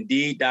 That's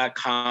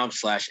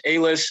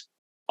Indeed.com/A-list.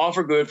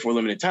 Offer good for a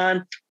limited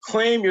time.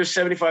 Claim your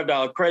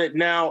 $75 credit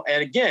now.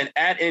 And again,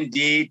 at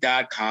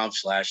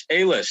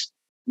Indeed.com/A-list.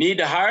 Need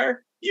to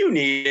hire? You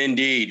need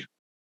Indeed.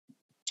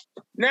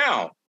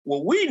 Now,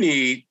 what we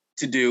need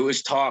to do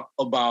is talk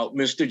about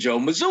Mr. Joe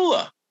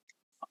Mazzulla.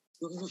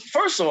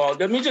 First of all,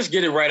 let me just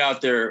get it right out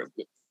there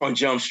on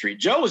Jump Street.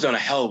 Joe has done a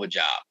hell of a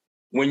job.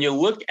 When you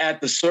look at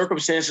the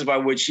circumstances by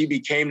which he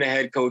became the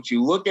head coach,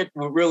 you look at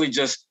really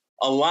just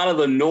a lot of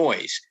the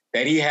noise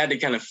that he had to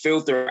kind of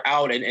filter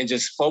out and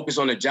just focus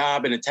on the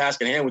job and the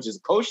task at hand, which is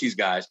to coach these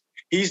guys.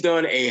 He's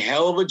done a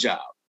hell of a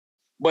job.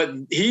 But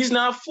he's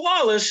not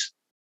flawless.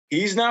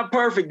 He's not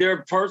perfect. There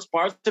are parts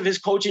of his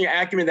coaching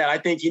acumen that I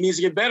think he needs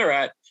to get better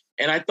at.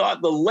 And I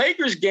thought the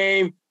Lakers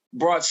game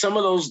brought some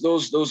of those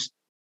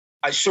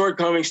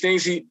shortcomings,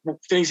 things he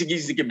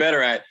needs to get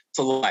better at,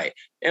 to light.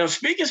 And I'm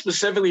speaking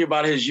specifically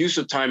about his use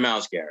of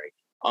timeouts, Gary.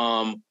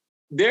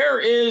 There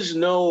is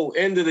no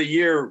end of the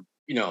year,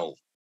 you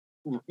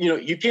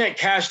can't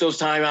cash those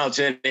timeouts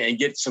in and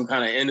get some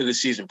kind of end of the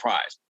season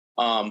prize.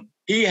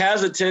 He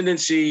has a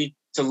tendency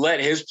to let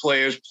his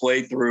players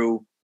play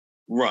through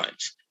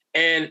runs.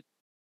 And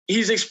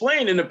he's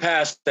explained in the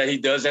past that he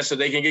does that so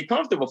they can get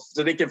comfortable,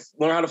 so they can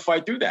learn how to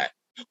fight through that.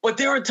 But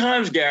there are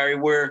times, Gary,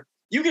 where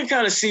you can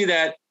kind of see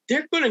that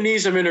they're going to need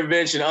some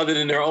intervention other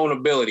than their own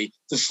ability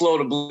to slow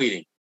the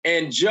bleeding.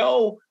 And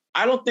Joe,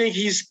 I don't think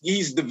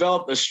he's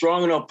developed a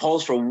strong enough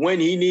pulse for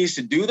when he needs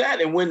to do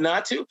that and when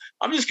not to.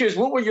 I'm just curious,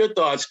 what were your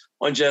thoughts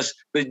on just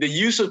the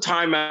use of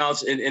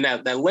timeouts in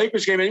that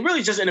Lakers game, and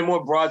really just in a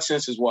more broad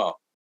sense as well?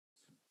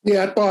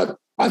 Yeah,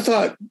 I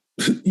thought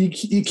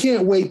you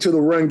can't wait till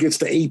the run gets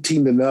to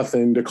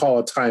 18-0 to call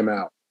a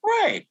timeout.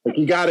 Right. Like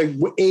you got to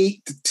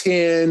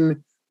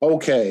 8-10.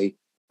 Okay.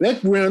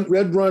 That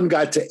run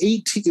got to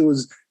 18.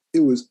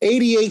 It was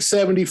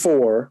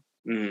 88-74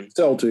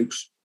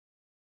 Celtics.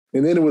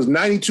 And then it was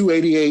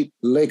 92-88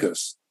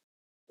 Lakers.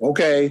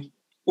 Okay.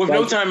 With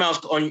no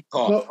timeouts on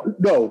call.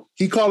 No,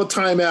 he called a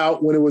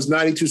timeout when it was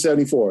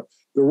 92-74.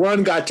 The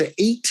run got to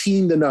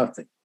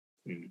 18-0.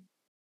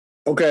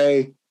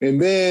 Okay.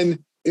 And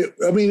then, and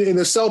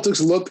the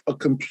Celtics looked a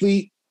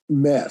complete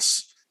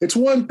mess. It's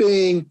one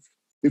thing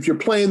if you're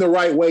playing the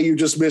right way, you're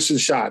just missing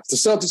shots. The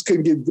Celtics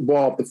couldn't get the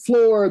ball off the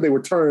floor. They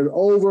were turning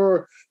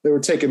over. They were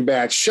taking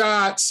bad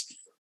shots.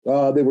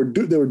 They were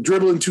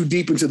dribbling too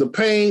deep into the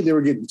paint. They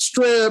were getting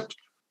stripped.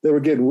 They were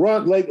getting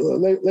run.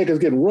 Lakers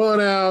getting run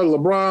out.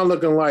 LeBron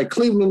looking like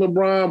Cleveland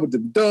LeBron with the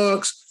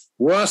dunks.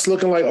 Russ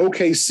looking like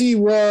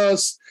OKC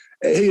Russ.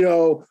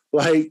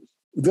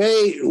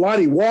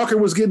 Lonnie Walker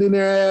was getting in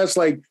their ass.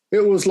 Like,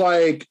 it was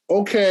like,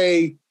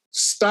 okay,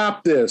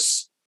 stop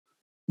this,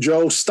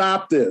 Joe.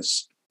 Stop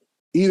this.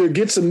 Either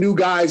get some new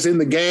guys in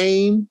the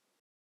game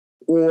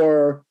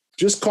or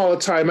just call a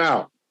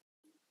timeout.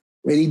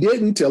 And he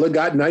didn't until it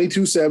got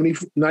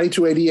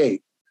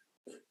 92-88.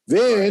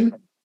 Then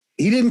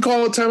he didn't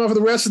call a timeout for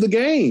the rest of the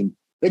game.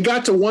 It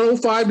got to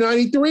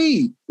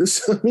 105-93.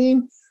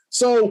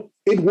 So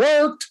it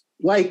worked.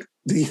 Like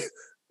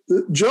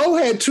Joe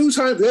had 2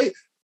 times.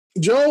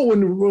 Joe,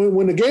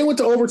 when the game went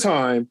to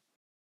overtime,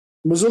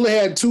 Mazzulla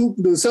had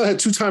the Celtics had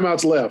 2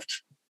 timeouts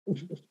left.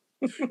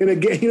 And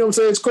again, you know what I'm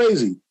saying? It's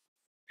crazy.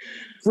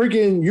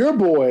 Freaking your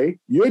boy,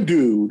 your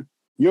dude,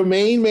 your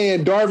main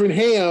man, Darvin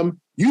Ham,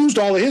 used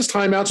all of his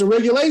timeouts in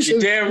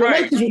regulation. You're damn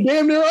right. The Lakers were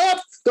damn near up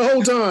the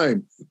whole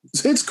time.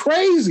 It's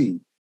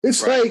crazy.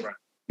 It's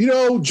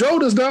Joe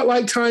does not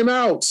like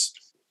timeouts.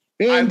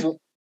 And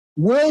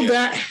will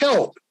that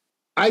help?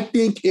 I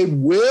think it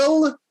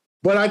will,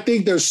 but I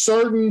think there's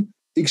certain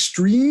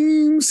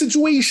extreme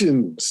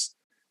situations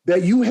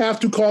that you have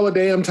to call a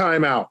damn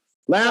timeout.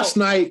 Last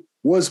night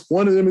was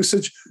one of them.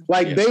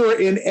 They were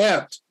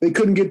inept. They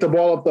couldn't get the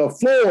ball up the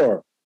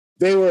floor.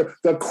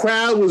 The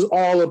crowd was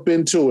all up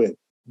into it.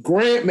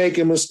 Grant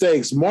making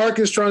mistakes.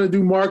 Marcus trying to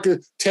do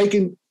Marcus,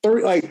 taking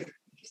 3.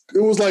 It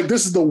was like,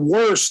 this is the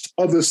worst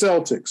of the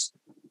Celtics.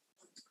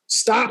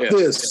 Stop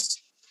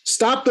this.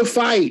 Stop the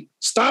fight.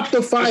 Stop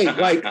the fight.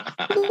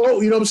 You know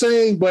what I'm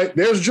saying? But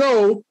there's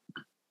Joe.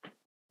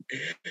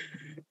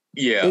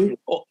 Yeah. And,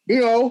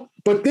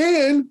 but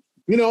then,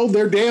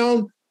 they're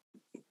down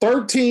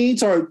 13.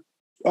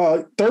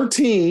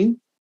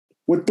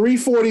 with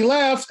 3:40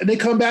 left, and they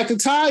come back to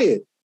tie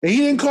it. And he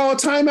didn't call a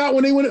timeout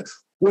when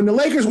the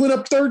Lakers went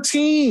up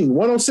 13,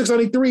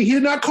 106-93. He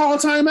did not call a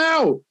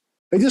timeout.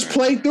 They just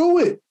played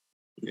through it.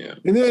 Yeah.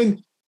 And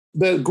then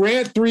the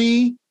Grant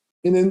three,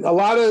 and then a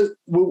lot of,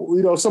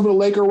 some of the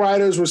Laker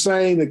writers were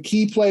saying the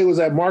key play was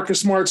that Marcus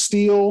Smart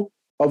steal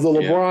of the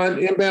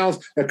LeBron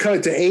inbounds that cut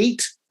it to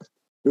 8.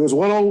 It was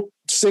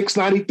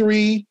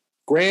 106-93.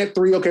 Grant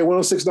three, okay,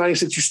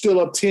 106-96, you're still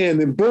up 10.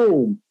 Then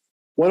boom,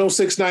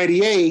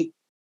 106-98.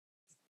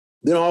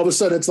 Then all of a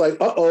sudden it's like,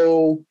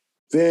 uh-oh.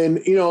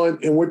 Then,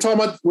 and we're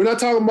not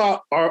talking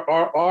about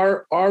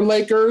our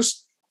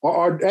Lakers,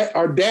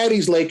 our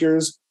daddy's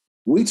Lakers.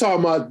 We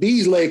talking about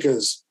these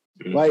Lakers.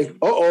 Like,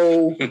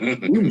 uh-oh,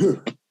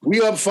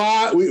 we up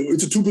 5.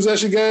 It's a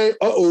 2-possession game.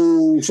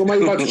 Uh-oh,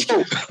 somebody about to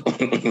choke.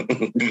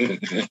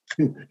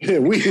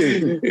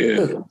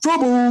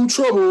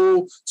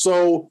 Trouble.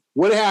 So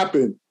what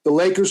happened? The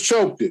Lakers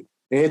choked it.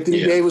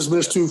 Anthony Davis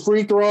missed 2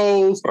 free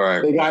throws.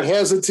 Right. They got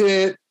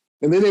hesitant,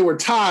 and then they were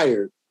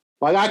tired.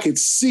 Like, I could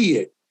see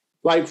it.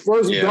 Like,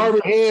 first,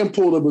 Darvin Ham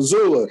pulled a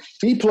Mazzulla.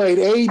 He played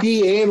AD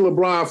and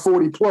LeBron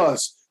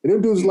 40+. And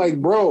them dudes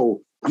like, bro,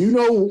 you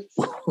know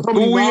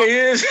who he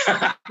is?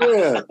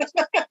 Yeah.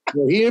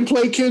 He didn't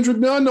play Kendrick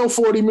Nunn no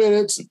 40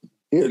 minutes.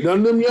 None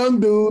of them young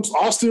dudes.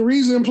 Austin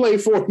Reeves didn't play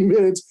 40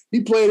 minutes. He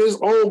played his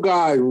old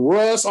guy,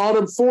 Russ, all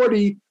them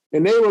 40.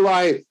 And they were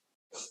like,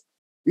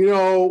 at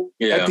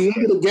the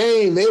end of the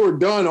game, they were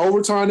done.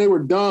 Overtime, they were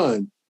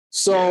done.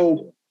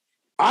 So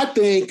I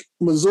think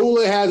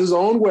Mazzulla has his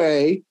own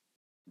way.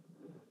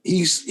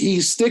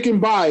 He's sticking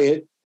by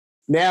it.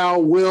 Now,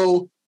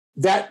 will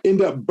that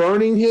end up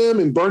burning him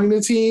and burning the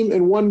team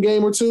in one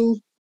game or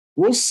two?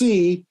 We'll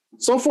see.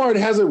 So far, it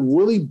hasn't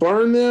really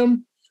burned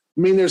them.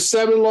 I mean, there's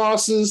 7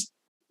 losses.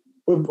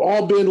 We've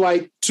all been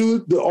like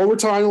the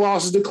overtime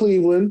losses to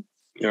Cleveland.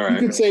 All right. You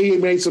could say he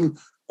made some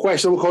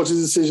questionable coaching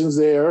decisions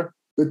there.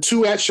 The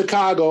 2 at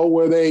Chicago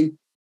where they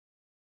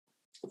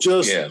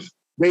just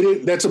they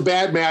didn't. That's a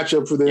bad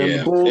matchup for them. Yeah,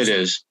 the Bulls, it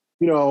is.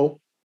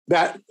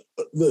 That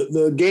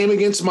the game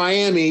against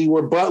Miami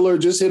where Butler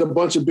just hit a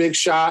bunch of big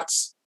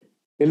shots,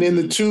 and then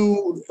the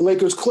 2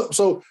 Lakers clip.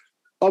 So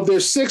of their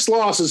 6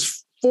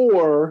 losses,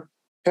 4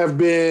 have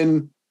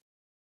been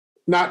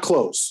not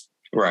close.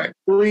 Right.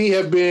 3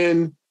 have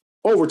been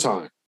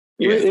overtime.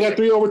 Yeah. They got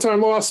 3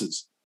 overtime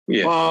losses.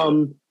 Yeah.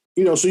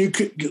 So you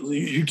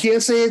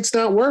can't say it's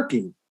not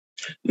working.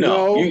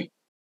 No.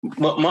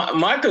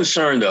 My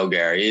concern though,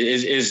 Gary,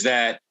 is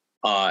that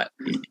you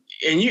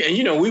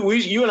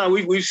and I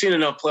we've seen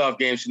enough playoff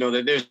games to know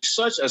that there's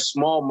such a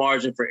small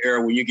margin for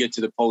error when you get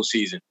to the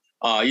postseason.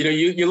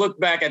 You look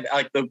back at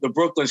like the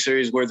Brooklyn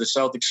series where the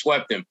Celtics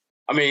swept them.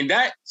 I mean,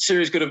 that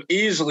series could have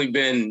easily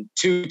been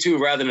 2-2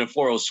 rather than a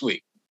 4-0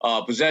 sweep.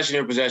 Possession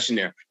here, possession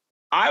there.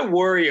 I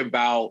worry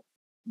about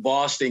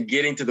Boston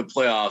getting to the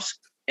playoffs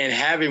and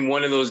having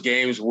one of those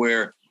games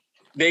where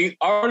they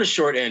are on the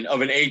short end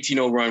of an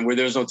 18-0 run where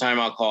there's no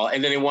timeout call,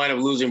 and then they wind up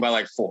losing by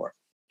like 4.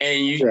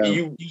 And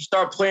you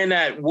start playing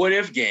that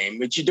what-if game,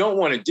 which you don't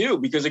want to do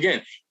because,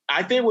 again,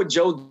 I think what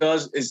Joe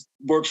does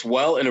works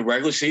well in a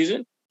regular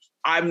season.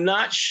 I'm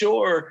not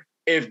sure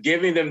if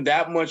giving them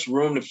that much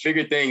room to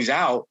figure things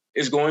out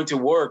is going to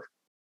work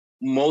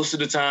most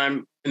of the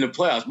time in the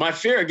playoffs. My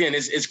fear, again,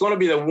 is it's going to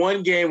be the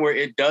one game where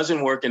it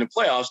doesn't work in the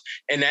playoffs,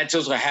 and that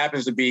just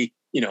happens to be,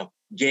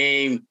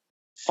 game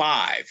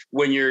 5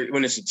 when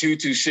it's a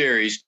 2-2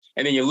 series,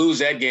 and then you lose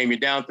that game, you're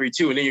down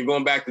 3-2, and then you're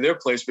going back to their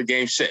place for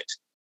game 6.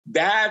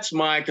 That's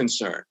my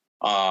concern.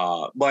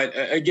 But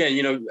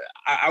again,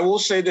 I will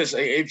say this: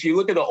 if you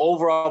look at the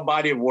overall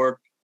body of work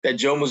that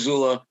Joe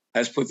Mazzulla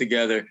has put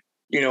together,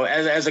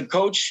 as a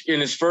coach in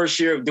his first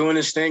year of doing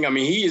this thing, I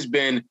mean, he has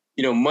been,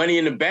 money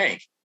in the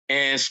bank.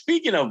 And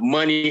speaking of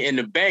money in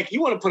the bank,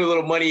 you want to put a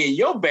little money in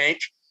your bank,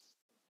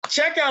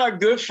 check out our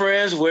good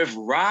friends with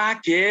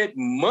Rocket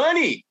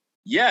Money.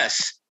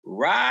 Yes,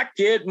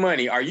 Rocket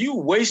Money. Are you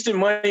wasting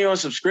money on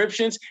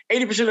subscriptions?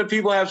 80% of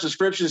people have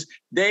subscriptions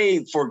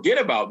they forget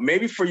about.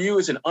 Maybe for you,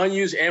 it's an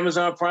unused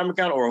Amazon Prime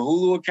account or a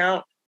Hulu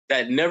account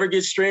that never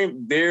gets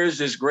streamed. There's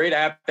this great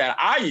app that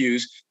I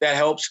use that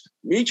helps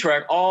me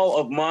track all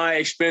of my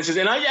expenses.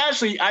 And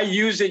I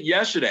used it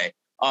yesterday.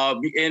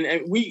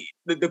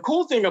 The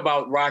cool thing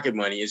about Rocket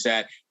Money is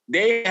that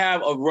they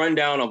have a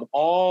rundown of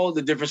all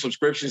the different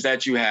subscriptions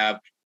that you have,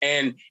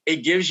 and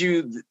it gives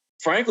you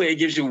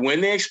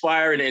when they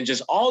expire and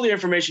just all the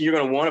information you're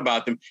going to want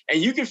about them.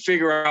 And you can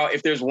figure out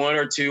if there's 1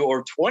 or 2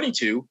 or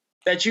 22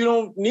 that you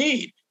don't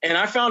need. And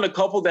I found a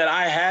couple that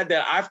I had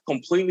that I've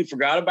completely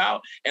forgot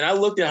about. And I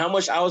looked at how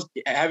much I was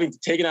having to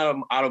take out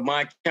of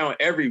my account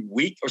every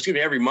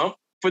month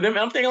for them. And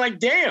I'm thinking like,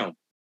 damn,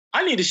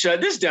 I need to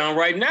shut this down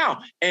right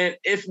now. And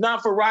if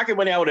not for Rocket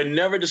Money, I would have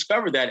never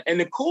discovered that. And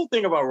the cool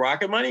thing about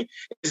Rocket Money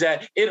is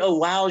that it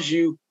allows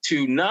you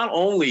to not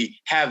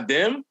only have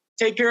them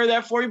take care of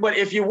that for you, but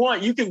if you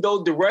want, you can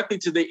go directly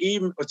to the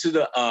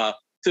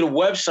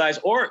websites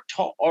or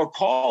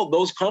call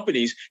those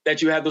companies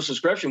that you have the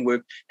subscription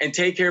with and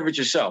take care of it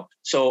yourself.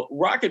 So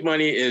Rocket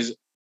Money is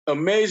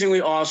amazingly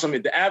awesome.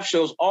 The app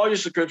shows all your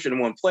subscription in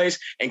one place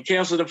and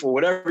cancels them for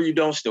whatever you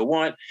don't still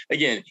want.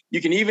 Again,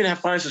 you can even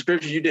find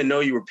subscriptions you didn't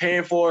know you were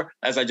paying for,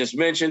 as I just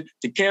mentioned.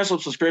 To cancel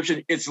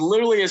subscription, it's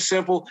literally as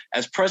simple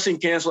as pressing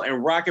cancel,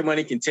 and Rocket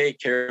Money can take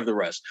care of the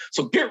rest.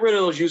 So get rid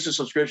of those useless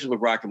subscriptions with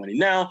Rocket Money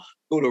now.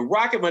 Go to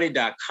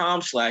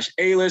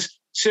rocketmoney.com/A-list.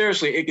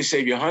 Seriously, it can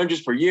save you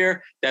hundreds per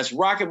year. That's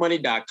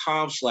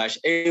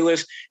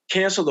rocketmoney.com/A-list.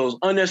 Cancel those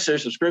unnecessary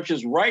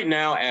subscriptions right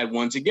now. Add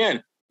once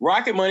again,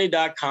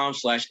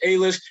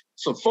 rocketmoney.com/A-list.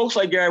 So folks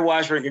like Gary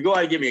Washburn can go out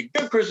and give me a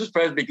good Christmas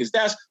present, because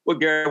that's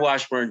what Gary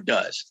Washburn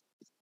does.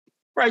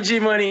 Right,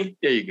 G-Money?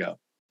 There you go.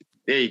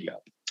 There you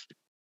go.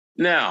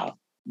 Now,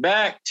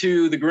 back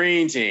to the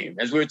green team,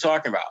 as we were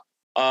talking about.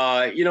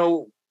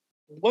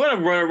 We're going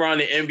to run around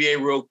the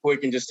NBA real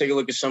quick and just take a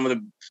look at some of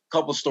the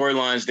couple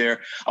storylines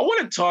there. I want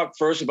to talk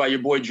first about your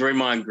boy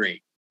Draymond Green.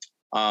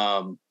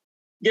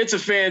 Gets a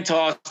fan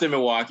tossed in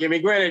Milwaukee. I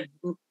mean, granted,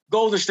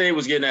 Golden State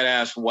was getting that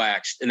ass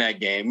waxed in that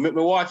game.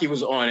 Milwaukee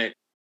was on it,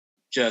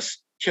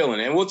 just killing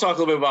it. And we'll talk a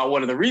little bit about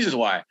one of the reasons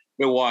why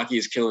Milwaukee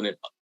is killing it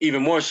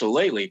even more so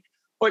lately.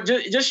 But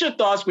just your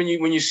thoughts when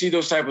you see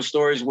those type of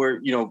stories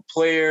where,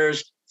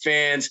 players,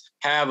 fans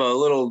have a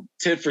little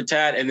tit for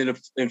tat, and then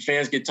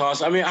fans get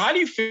tossed. I mean, how do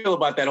you feel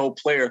about that whole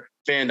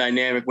player-fan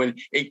dynamic when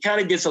it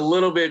kind of gets a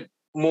little bit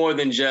more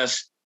than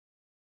just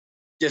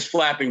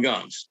flapping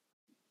gums?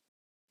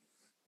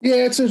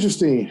 Yeah, it's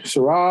interesting,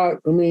 Sherrod.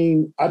 I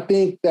mean, I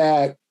think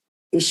that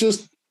it's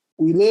just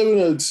we live in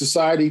a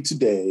society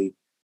today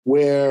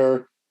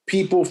where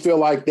people feel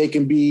like they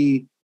can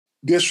be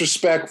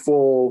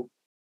disrespectful,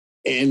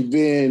 and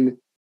then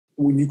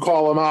when you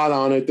call them out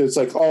on it, it's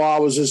like, oh, I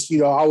was just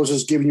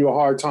giving you a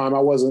hard time. I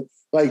wasn't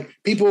like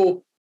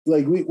people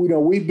like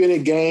we've been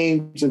at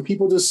games and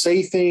people just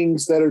say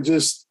things that are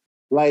just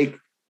like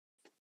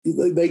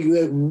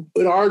in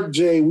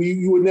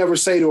RJ, you would never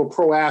say to a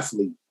pro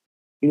athlete,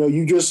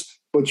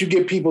 but you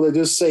get people that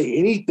just say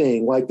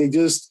anything like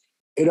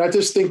and I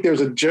just think there's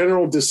a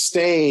general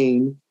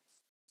disdain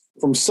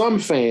from some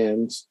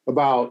fans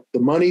about the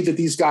money that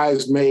these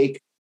guys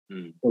make,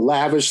 the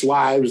lavish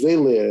lives they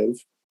live.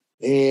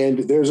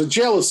 And there's a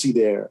jealousy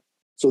there.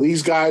 So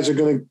these guys are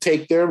going to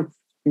take their,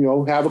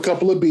 have a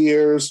couple of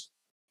beers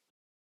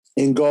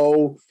and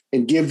go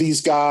and give these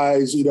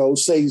guys,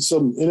 say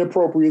some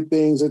inappropriate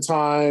things at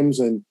times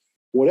and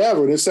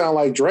whatever. And it sounded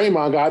like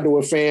Draymond got to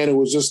a fan who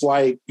was just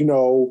like, I'm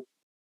going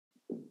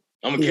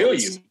to kill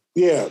you.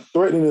 Yeah,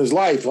 threatening his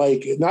life.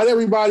 Like, not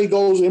everybody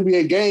goes to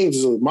NBA games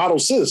as a model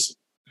citizen.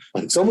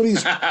 Like some of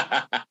these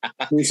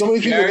people go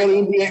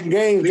to NBA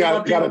games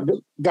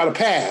got a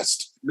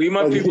past. Leave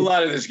my people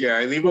out of this,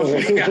 Gary. Leave my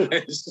people out of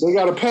this. They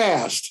got a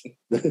past.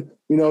 They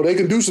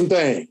can do some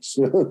things.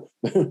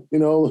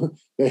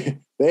 They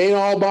ain't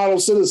all model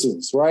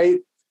citizens, right?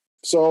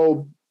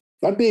 So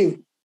I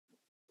think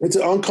it's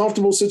an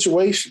uncomfortable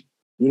situation.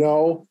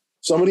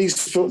 Some of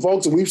these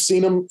folks, and we've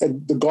seen them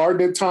at the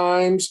Garden at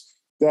times,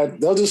 that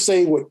they'll just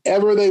say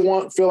whatever they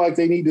feel like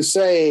they need to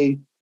say.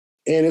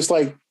 And it's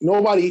like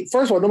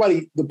first of all,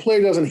 the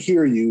player doesn't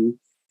hear you.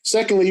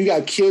 Secondly, you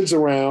got kids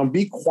around,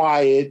 be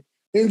quiet.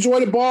 Enjoy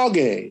the ball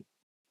game.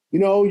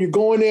 You're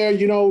going there,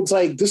 it's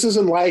like this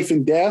isn't life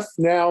and death.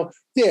 Now,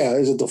 yeah,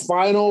 is it the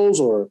finals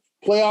or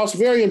playoffs?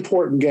 Very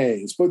important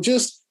games. But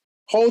just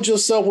hold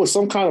yourself with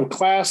some kind of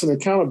class and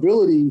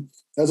accountability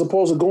as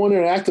opposed to going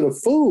there and acting a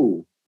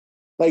fool.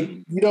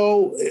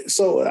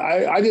 So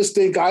I just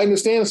think I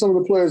understand some of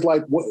the players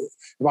like,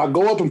 if I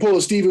go up and pull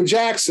a Steven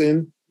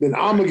Jackson, then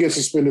I'm going to get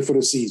suspended for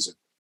the season,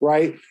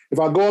 right? If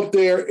I go up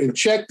there and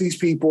check these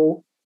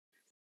people,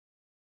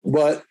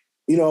 but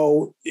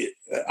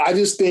I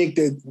just think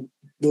that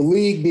the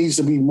league has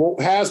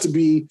to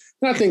be,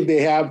 and I think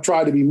they have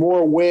tried to be more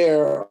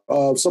aware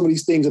of some of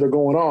these things that are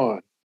going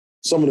on,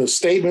 some of the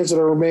statements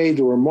that are made,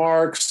 the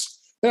remarks.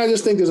 And I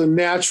just think there's a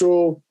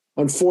natural,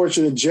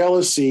 unfortunate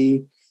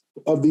jealousy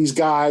of these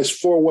guys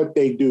for what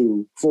they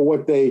do,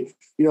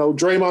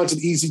 Draymond's an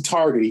easy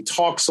target. He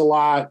talks a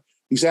lot.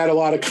 He's had a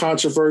lot of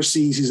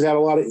controversies. He's had a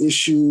lot of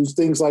issues,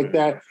 things like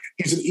that.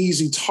 He's an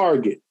easy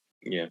target.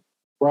 Yeah.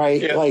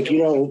 Right. Yeah. Like,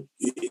 you're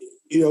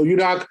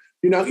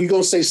going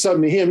to say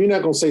something to him. You're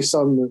not going to say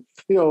something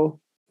to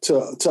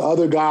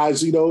other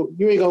guys. You ain't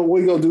going to, what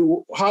are you going to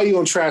do? How are you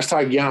going to trash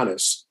talk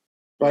Giannis?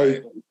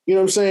 Like, you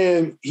know what I'm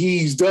saying?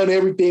 He's done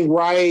everything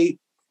right.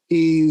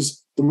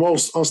 He's the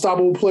most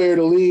unstoppable player in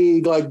the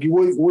league. Like,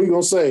 what are you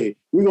going to say?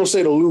 We're going to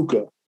say to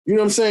Luka. You know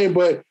what I'm saying?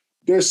 But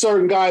there's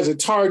certain guys that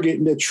target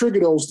and that trigger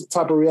those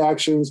type of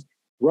reactions.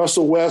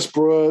 Russell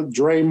Westbrook,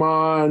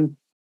 Draymond,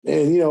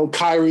 and,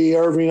 Kyrie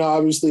Irving,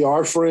 obviously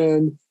our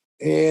friend.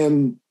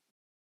 And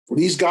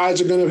these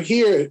guys are going to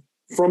hear it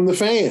from the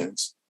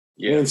fans.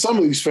 Yeah. And some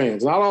of these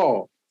fans, not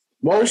all.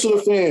 Most of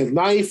the fans,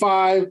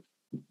 95%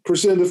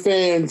 of the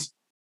fans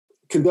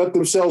conduct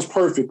themselves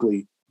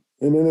perfectly.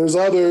 And then there's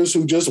others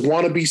who just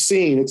want to be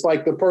seen. It's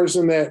like the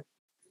person that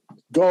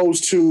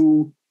goes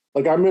to,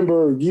 like I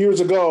remember years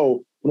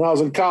ago when I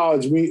was in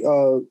college,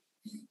 a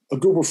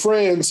group of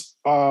friends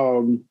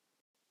of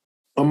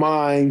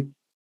mine,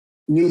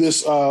 knew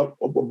this. A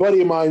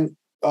buddy of mine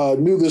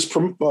knew this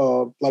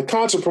like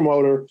concert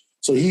promoter,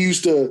 so he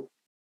used to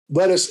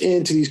let us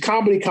into these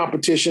comedy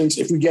competitions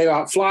if we gave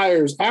out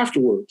flyers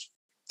afterwards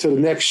to the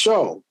next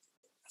show.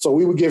 So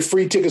we would get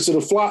free tickets to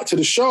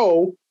the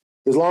show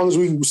as long as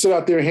we sit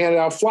out there and handed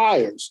out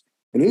flyers.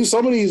 And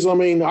some of these, I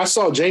mean, I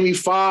saw Jamie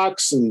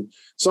Foxx and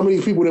some of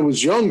these people that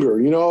was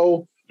younger, you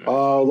know, a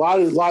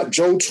lot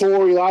Joe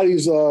Torre, a lot of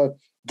these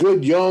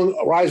good young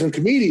rising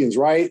comedians,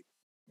 right?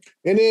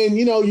 And then,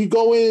 you know, you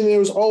go in and there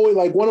was always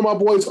like one of my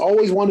boys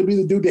always wanted to be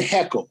the dude to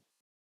heckle.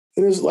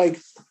 And it's like,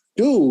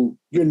 dude,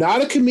 you're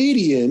not a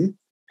comedian.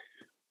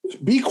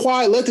 Be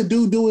quiet. Let the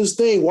dude do his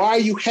thing. Why are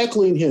you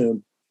heckling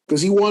him?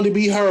 Because he wanted to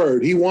be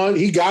heard. He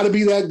got to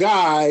be that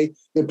guy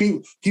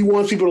that he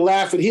wants people to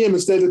laugh at him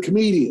instead of the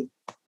comedian.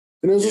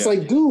 And it was just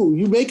like,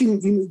 dude,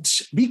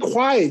 be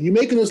quiet. You're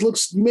making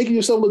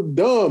yourself look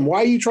dumb.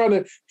 Why are you trying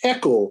to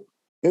heckle?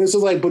 And it's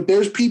just like, but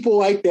there's people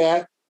like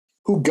that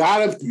who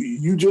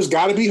you just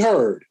gotta be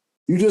heard.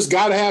 You just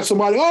gotta have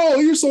somebody, oh,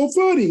 you're so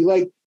funny.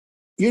 Like,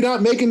 you're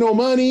not making no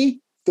money.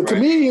 The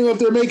comedian, if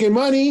they're making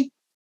money,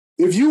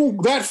 if you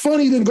that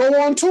funny, then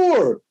go on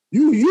tour.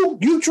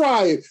 You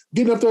try it,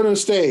 getting up there on the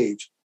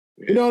stage.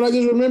 Yeah. You know, and I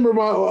just remember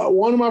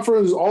one of my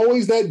friends was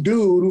always that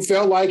dude who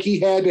felt like he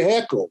had to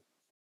heckle.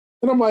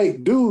 And I'm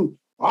like, dude,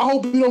 I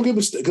hope you don't give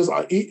a because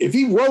if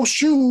he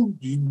roasts you,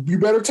 you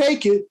better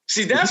take it.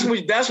 See, that's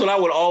what I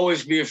would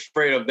always be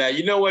afraid of. That,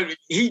 you know what,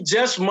 he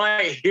just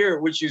might hear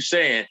what you're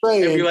saying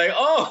and be like,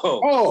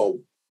 oh,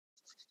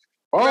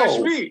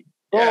 me.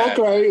 Yeah.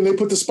 Oh, okay. And they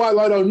put the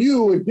spotlight on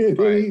you and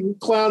he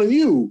clowning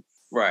you,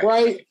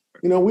 right?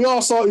 You know, we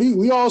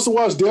also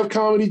watched Def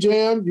Comedy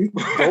Jam.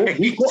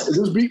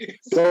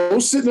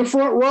 Don't sit in the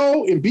front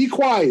row and be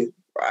quiet.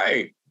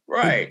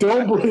 Right.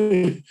 Don't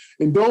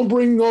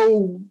bring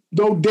no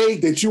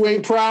date that you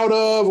ain't proud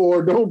of,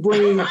 or don't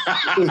bring.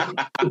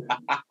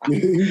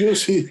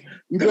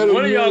 you better.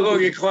 One of y'all gonna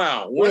get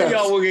clowned. One of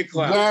y'all will get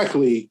clowned.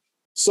 Exactly.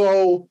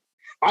 So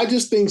I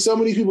just think some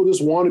of these people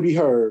just want to be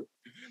heard.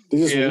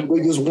 They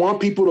just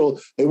want people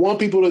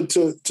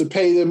to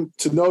pay them,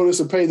 to notice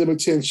and pay them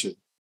attention.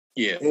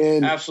 Yeah,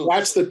 and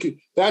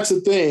absolutely. That's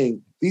the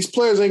thing. These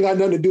players ain't got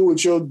nothing to do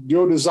with your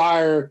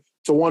desire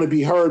to want to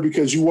be heard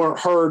because you weren't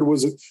heard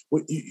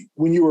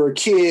when you were a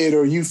kid,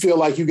 or you feel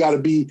like you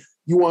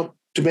want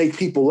to make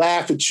people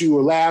laugh at you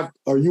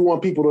or you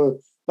want people to,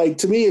 like,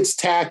 to me, it's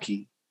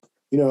tacky.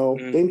 You know,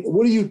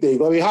 what do you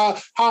think? I mean,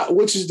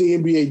 what does the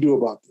NBA do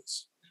about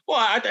this? Well,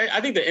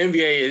 I think the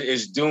NBA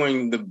is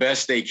doing the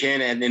best they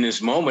can in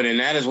this moment,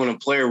 and that is when a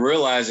player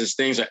realizes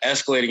things are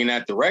escalating in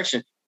that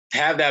direction.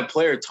 Have that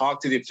player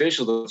talk to the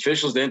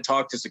officials then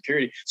talk to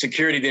security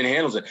then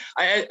handles it.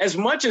 As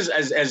much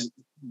as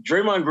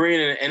Draymond Green,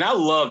 and I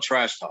love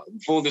trash talk,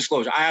 full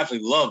disclosure, I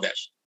absolutely love that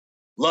shit.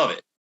 Love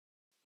it.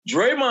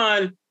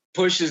 Draymond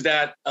pushes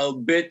that a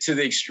bit to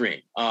the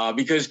extreme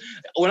because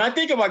when I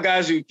think about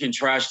guys who can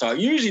trash talk,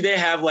 usually they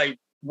have like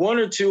one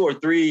or two or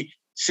three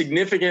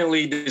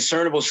significantly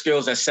discernible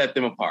skills that set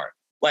them apart.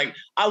 Like,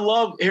 I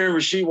love hearing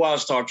Rasheed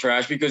Wallace talk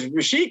trash because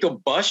Rasheed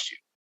could bust you.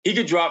 He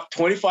could drop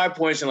 25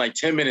 points in like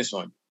 10 minutes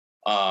on you.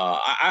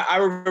 I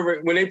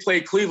remember when they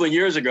played Cleveland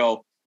years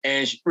ago,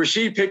 and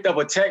Rasheed picked up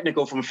a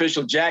technical from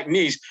official Jack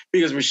Neese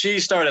because Rasheed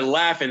started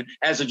laughing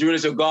as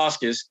Adrunas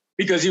Ilgauskas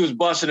because he was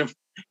busting him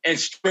and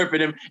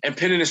stripping him and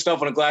pinning his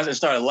stuff on the glass and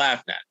started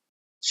laughing at him.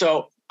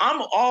 So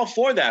I'm all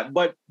for that.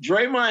 But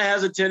Draymond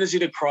has a tendency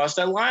to cross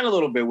that line a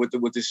little bit with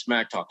the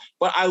smack talk.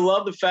 But I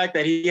love the fact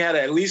that he had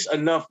at least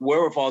enough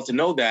wherewithal to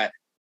know that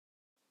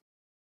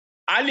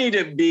I need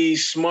to be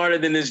smarter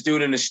than this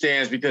dude in the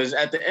stands, because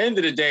at the end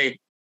of the day,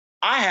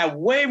 I have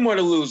way more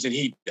to lose than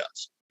he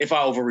does if I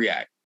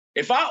overreact.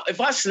 If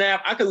I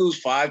snap, I could lose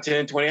 5,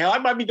 10, 20. Hell, I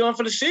might be done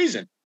for the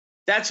season.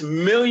 That's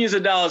millions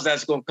of dollars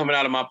that's coming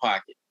out of my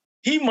pocket.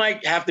 He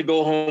might have to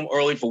go home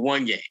early for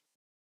one game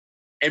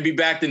and be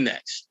back the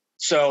next.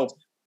 So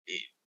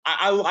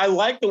I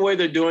like the way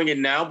they're doing it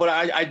now, but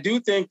I do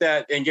think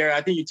that, and Gary,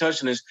 I think you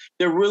touched on this,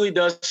 there really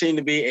does seem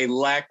to be a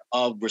lack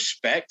of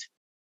respect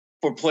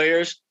for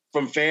players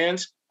from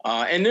fans.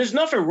 And there's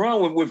nothing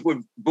wrong with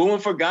booing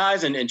for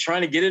guys and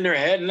trying to get in their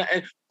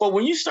head. But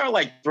when you start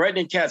like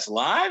threatening cats'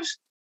 lives,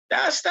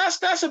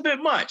 that's a bit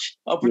much.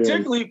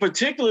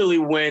 Particularly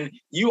when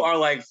you are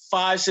like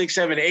 5, 6,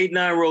 7, 8,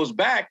 9 rows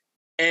back,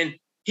 and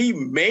he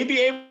may be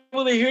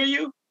able to hear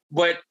you,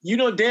 but you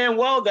know damn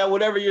well that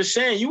whatever you're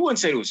saying, you wouldn't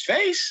say to his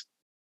face.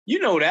 You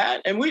know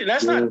that, and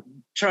that's not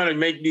trying to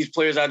make these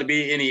players out to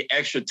be any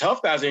extra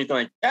tough guys or anything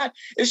like that.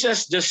 It's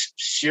just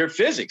sheer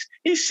physics.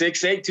 He's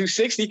 6'8",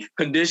 260,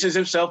 conditions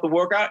himself to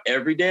work out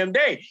every damn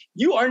day.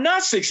 You are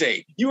not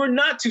 6'8". You are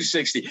not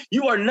 260.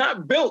 You are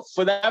not built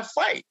for that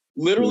fight,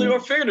 literally or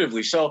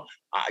figuratively. So,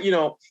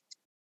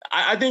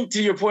 I think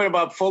to your point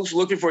about folks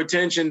looking for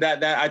attention,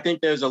 that I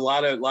think there's a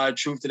lot of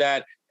truth to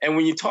that. And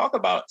when you talk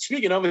about,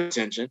 speaking of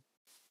attention,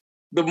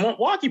 the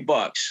Milwaukee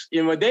Bucks,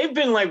 they've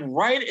been like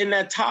right in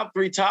that top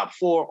 3, top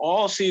 4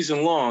 all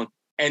season long.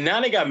 And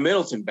now they got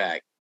Middleton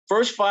back.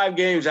 First 5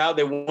 games out,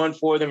 they won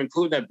 4 of them,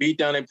 including that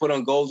beatdown they put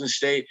on Golden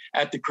State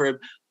at the crib.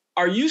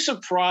 Are you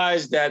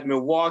surprised that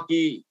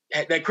Milwaukee,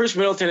 that Chris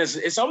Middleton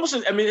it's almost,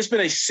 I mean, it's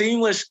been a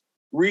seamless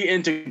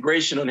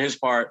reintegration on his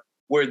part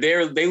where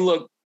they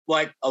look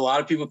like a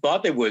lot of people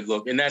thought they would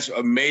look. And that's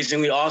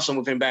amazingly awesome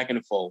with him back in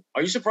the fold.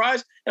 Are you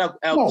surprised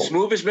how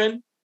smooth it's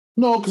been?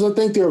 No, because I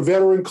think they're a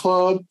veteran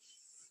club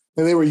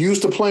and they were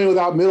used to playing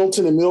without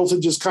Middleton, and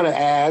Middleton just kind of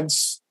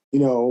adds,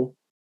 to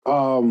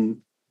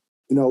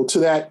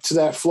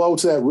that flow,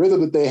 to that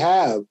rhythm that they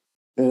have.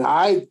 And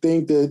I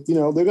think that,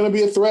 they're going to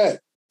be a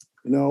threat.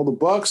 The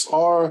Bucks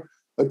are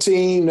a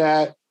team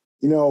that,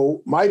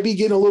 might be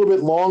getting a little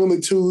bit long in the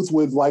tooth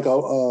with like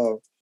a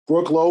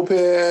Brook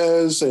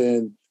Lopez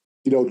and,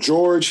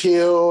 George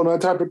Hill and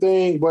that type of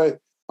thing. But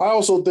I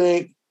also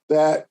think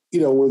that,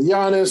 with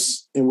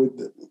Giannis and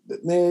with,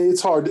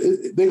 it's hard.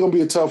 They're going to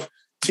be a tough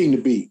team to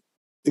beat.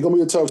 They're going to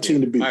be a tough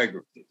team to beat. I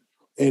agree.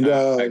 And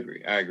I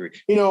agree.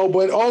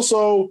 But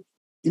also,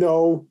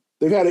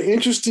 they've had an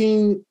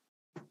interesting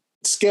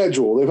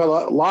schedule. They've had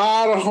a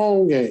lot of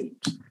home games.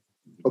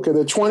 Okay,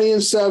 they're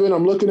 20-7.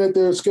 I'm looking at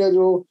their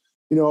schedule.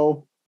 They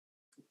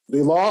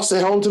lost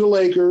at home to the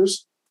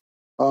Lakers.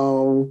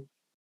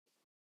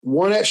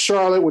 One at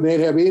Charlotte when they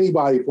didn't have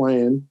anybody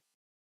playing.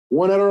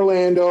 One at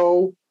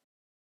Orlando.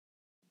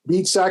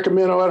 Beat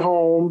Sacramento at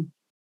home.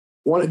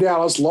 One at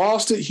Dallas.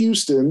 Lost at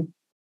Houston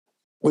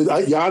with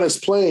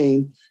Giannis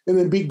playing, and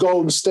then beat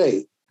Golden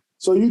State.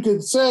 So you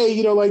could say,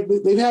 they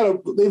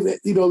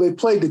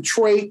played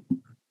Detroit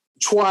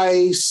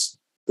twice.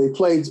 They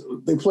played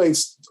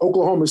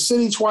Oklahoma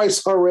City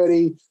twice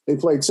already. They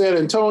played San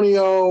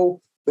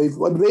Antonio. They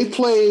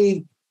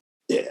played,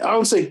 I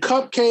don't say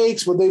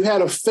cupcakes, but they've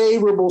had a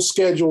favorable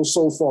schedule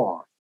so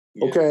far.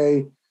 Yeah.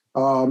 Okay.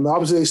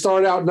 Obviously, they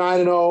started out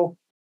 9-0.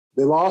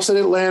 They lost at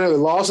Atlanta. They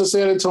lost to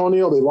San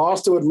Antonio. They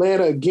lost to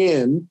Atlanta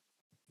again.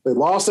 They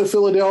lost to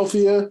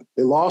Philadelphia.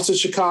 They lost to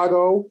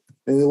Chicago.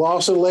 And they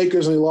lost to the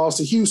Lakers, and they lost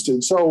to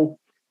Houston. So,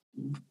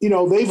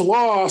 they've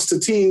lost to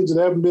teams that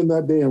haven't been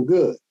that damn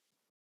good.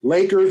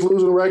 Lakers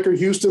losing record,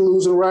 Houston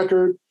losing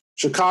record,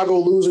 Chicago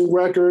losing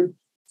record,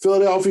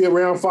 Philadelphia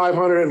around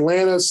 500,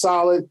 Atlanta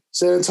solid,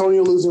 San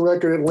Antonio losing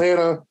record,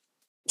 Atlanta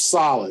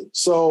solid.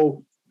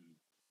 So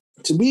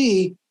to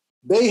me,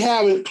 they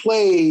haven't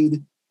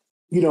played,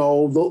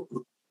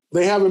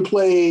 they haven't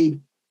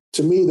played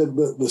to me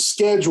the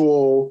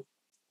schedule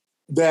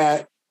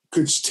that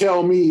could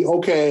tell me,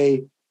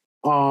 okay,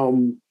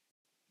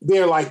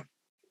 they're like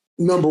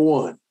number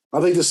one.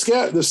 I think the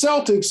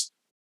Celtics,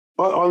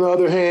 on the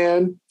other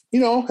hand,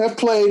 have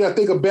played, I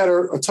think,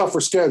 a tougher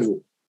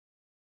schedule.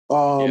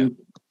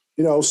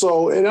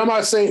 So, and I'm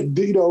not saying,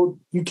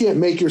 you can't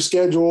make your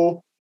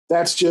schedule.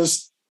 That's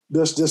just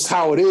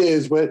how it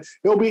is. But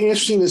it'll be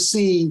interesting to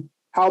see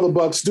how the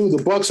Bucks do.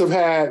 The Bucks have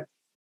had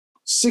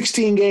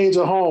 16 games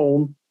at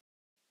home.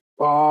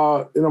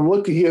 And I'm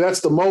looking here,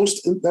 that's the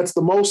most in the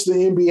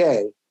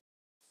NBA.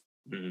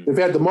 Mm-hmm. They've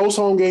had the most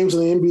home games in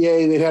the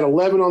NBA. They've had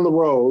 11 on the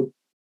road.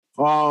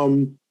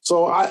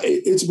 So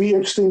it's be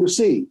interesting to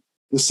see.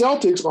 The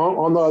Celtics,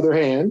 on the other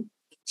hand,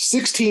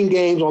 16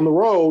 games on the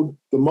road,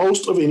 the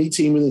most of any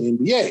team in the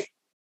NBA.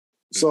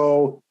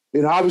 So,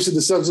 obviously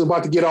the Celtics are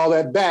about to get all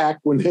that back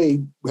when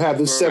they have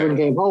this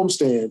 7-game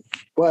homestand.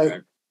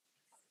 But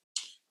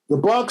the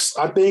Bucks,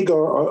 I think,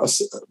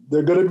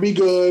 they're going to be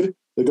good.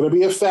 They're going to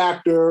be a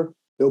factor.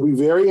 It'll be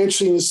very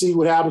interesting to see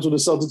what happens when the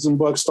Celtics and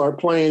Bucks start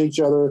playing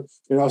each other,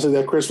 and also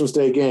that Christmas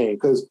Day game.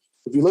 Because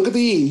if you look at the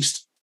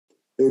East,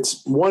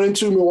 it's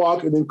 1-2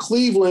 Milwaukee, and then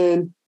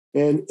Cleveland.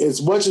 And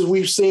as much as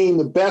we've seen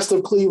the best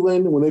of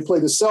Cleveland when they play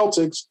the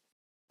Celtics,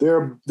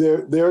 they're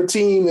a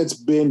team that's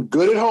been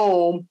good at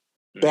home,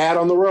 bad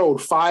on the road.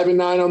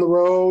 5-9 on the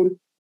road.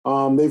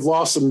 They've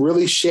lost some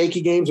really shaky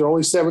games. They're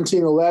only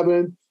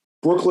 17-11.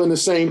 Brooklyn, the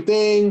same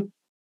thing.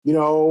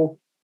 I'm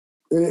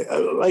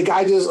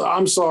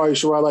sorry,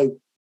 Sherrod. Like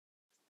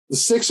the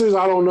Sixers,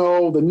 I don't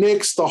know. The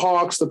Knicks, the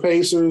Hawks, the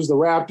Pacers, the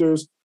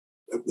Raptors,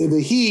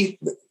 the Heat.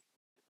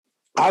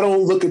 I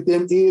don't look at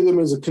them, either of them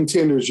as a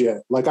contenders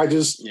yet. Like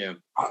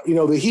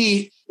the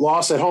Heat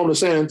lost at home to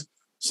San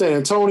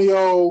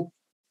Antonio.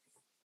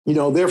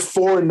 They're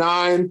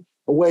 4-9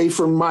 away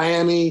from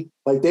Miami.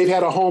 Like they've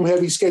had a home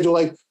heavy schedule.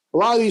 Like a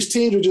lot of these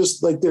teams are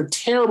just like, they're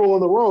terrible on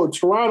the road.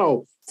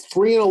 Toronto,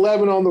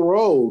 3-11 on the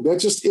road. That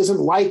just isn't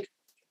like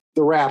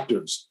the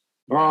Raptors.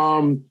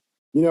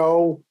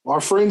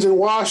 Our friends in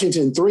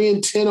Washington,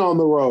 3-10 on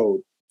the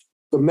road.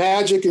 The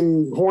Magic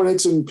and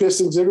Hornets and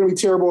Pistons, they're going to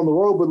be terrible on the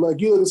road. But like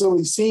you look at some of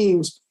these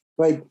teams,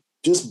 like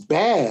just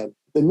bad.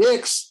 The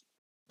Knicks,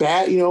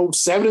 bad,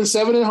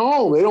 7-7 at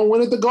home. They don't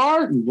win at the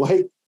Garden.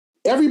 Like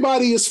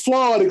everybody is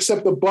flawed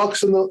except the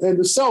Bucks and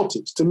the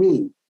Celtics to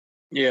me.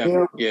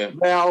 Yeah.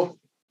 Now,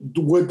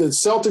 would the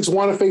Celtics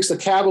want to face the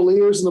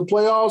Cavaliers in the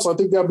playoffs? I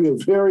think that'd be a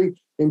very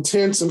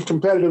intense and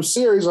competitive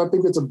series. I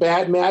think it's a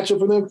bad matchup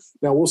for them.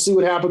 Now we'll see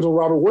what happens when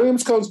Robert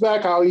Williams comes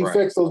back, how he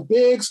affects those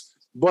bigs.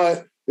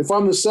 But if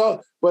I'm the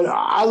Celtics, but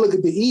I look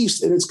at the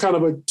East and it's kind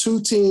of a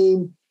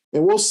 2-team,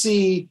 and we'll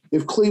see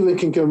if Cleveland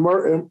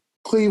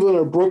Cleveland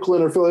or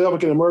Brooklyn or Philadelphia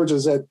can emerge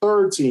as that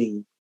third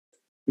team,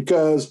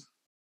 because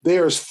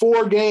there's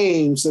 4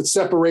 games that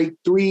separate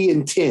 3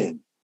 and 10,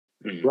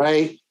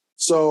 right?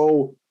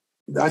 So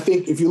I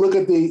think if you look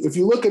at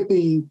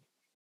the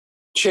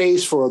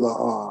chase for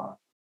the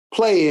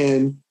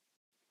play-in,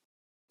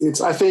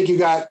 I think you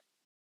got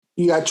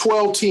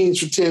 12 teams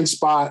for 10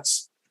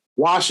 spots.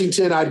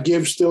 Washington, I'd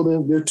give still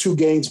they're 2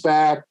 games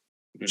back.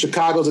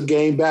 Chicago's a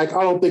game back.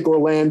 I don't think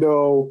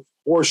Orlando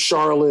or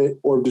Charlotte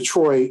or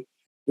Detroit,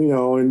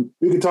 and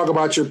we can talk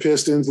about your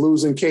Pistons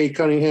losing Cade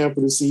Cunningham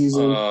for the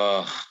season.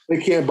 They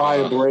can't buy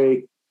a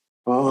break.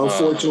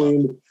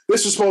 Unfortunately,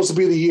 this was supposed to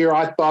be the year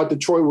I thought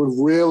Detroit would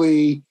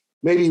really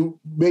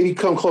maybe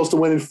come close to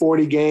winning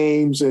 40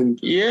 games and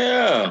be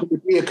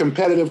a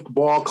competitive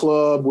ball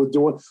club with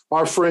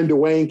our friend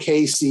Dwayne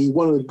Casey,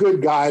 one of the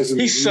good guys.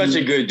 He's such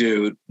a good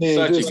dude.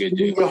 And such a good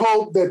dude.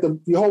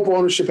 You hope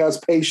ownership has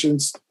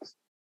patience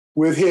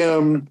with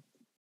him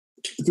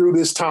through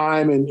this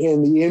time and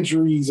the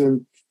injuries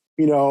and,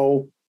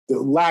 the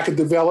lack of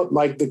development,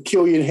 like the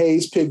Killian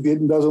Hayes pick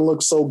doesn't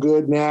look so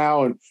good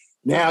now. And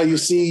now you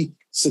see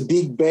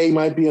Sadiq Bey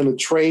might be on the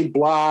trade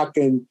block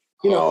and,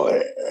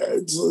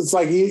 it's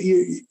like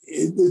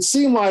it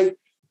seemed like,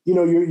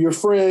 your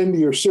friend,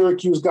 your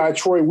Syracuse guy,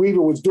 Troy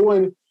Weaver, was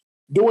doing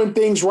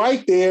things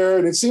right there.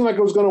 And it seemed like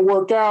it was going to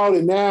work out.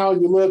 And now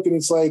you look and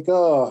it's like,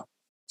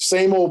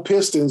 same old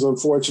Pistons,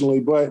 unfortunately.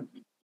 But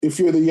if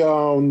you're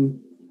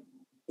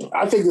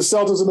I think the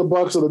Celtics and the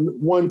Bucks are the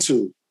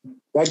 1-2.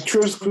 That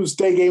Christmas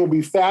Day game will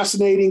be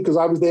fascinating because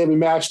obviously they haven't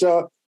matched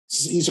up.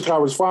 This is Eastern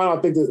Conference Final. I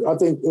think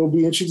it'll be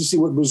interesting to see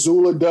what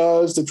Mazzulla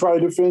does to try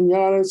to defend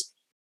Giannis.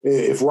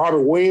 If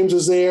Robert Williams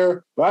is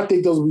there, but I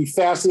think those will be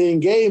fascinating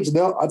games. And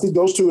I think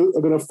those two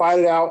are going to fight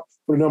it out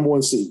for the number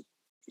 1 seed.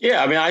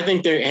 Yeah, I mean, I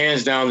think they're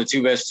hands down the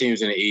 2 best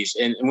teams in the East.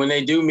 And when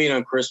they do meet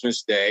on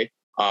Christmas Day,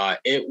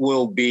 it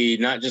will be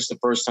not just the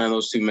first time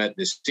those 2 met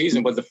this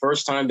season, but the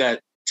first time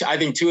that I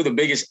think 2 of the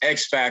biggest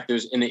X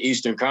factors in the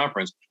Eastern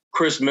Conference,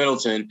 Chris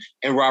Middleton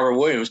and Robert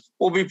Williams,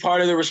 will be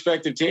part of their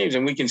respective teams.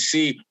 And we can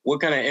see what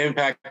kind of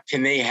impact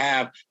can they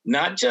have,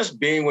 not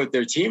just being with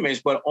their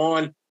teammates, but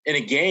in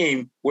a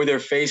game where they're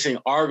facing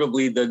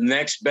arguably the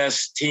next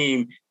best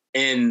team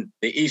in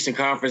the Eastern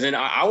Conference. And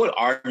I would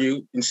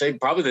argue and say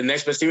probably the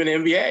next best team in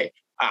the NBA.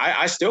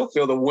 I still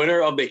feel the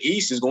winner of the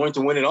East is going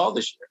to win it all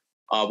this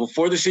year.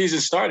 Before the season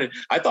started,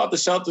 I thought the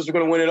Celtics were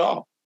going to win it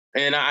all.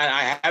 And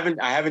I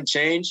haven't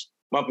changed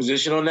my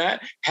position on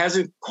that.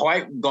 Hasn't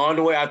quite gone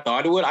the way I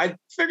thought it would. I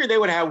figured they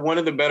would have one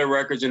of the better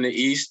records in the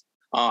East.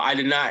 I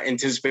did not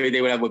anticipate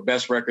they would have the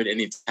best record in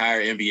the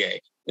entire NBA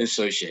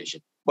association.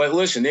 But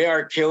listen, they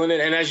are killing it.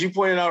 And as you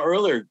pointed out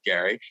earlier,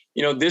 Gary,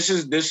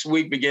 this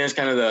week begins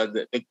kind of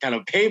the kind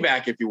of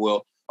payback, if you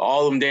will,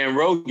 all them damn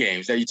road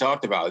games that you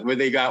talked about, where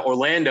they got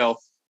Orlando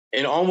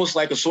in almost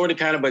like a sort of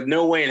kind of, but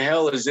no way in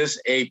hell is this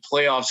a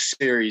playoff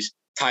series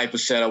type of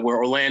setup where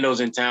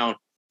Orlando's in town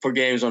for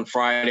games on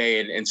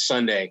Friday and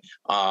Sunday.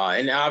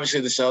 And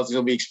obviously the Celtics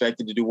will be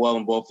expected to do well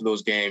in both of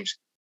those games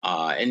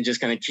and just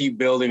kind of keep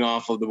building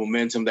off of the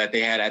momentum that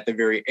they had at the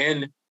very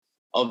end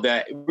of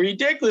that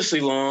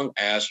ridiculously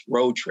long-ass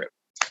road trip.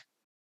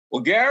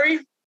 Well, Gary,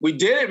 we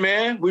did it,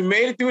 man. We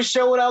made it through a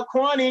show without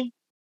Kwani.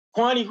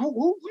 Kwani,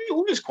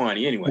 who is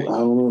Kwani anyway? I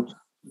don't know.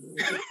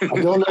 I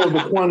don't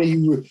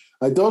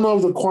know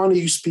the Kwani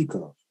you speak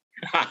of.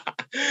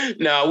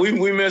 No,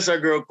 we miss our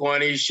girl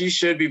Kwani. She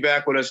should be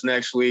back with us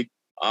next week.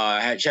 She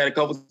had a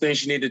couple of things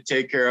she needed to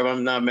take care of.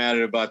 I'm not mad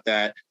about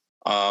that.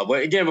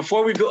 But again,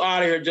 before we go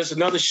out of here, just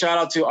another shout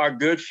out to our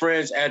good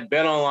friends at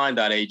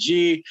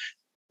betonline.ag.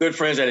 Good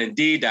friends at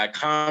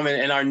Indeed.com,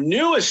 and our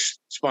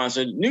newest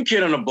sponsor, new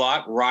kid on the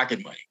block,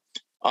 Rocket Money.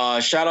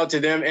 Shout out to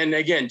them. And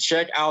again,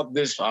 check out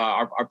this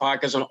our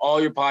podcast on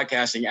all your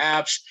podcasting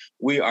apps.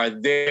 We are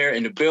there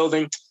in the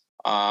building.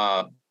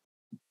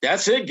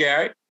 That's it,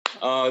 Gary.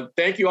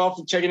 Thank you all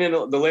for checking in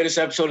the latest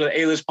episode of the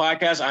A-List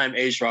Podcast. I am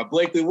A-Sharp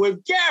Blakely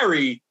with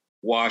Gary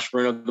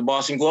Washburn of the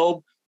Boston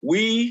Globe.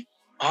 We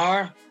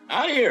are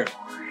out of here.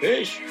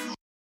 Peace.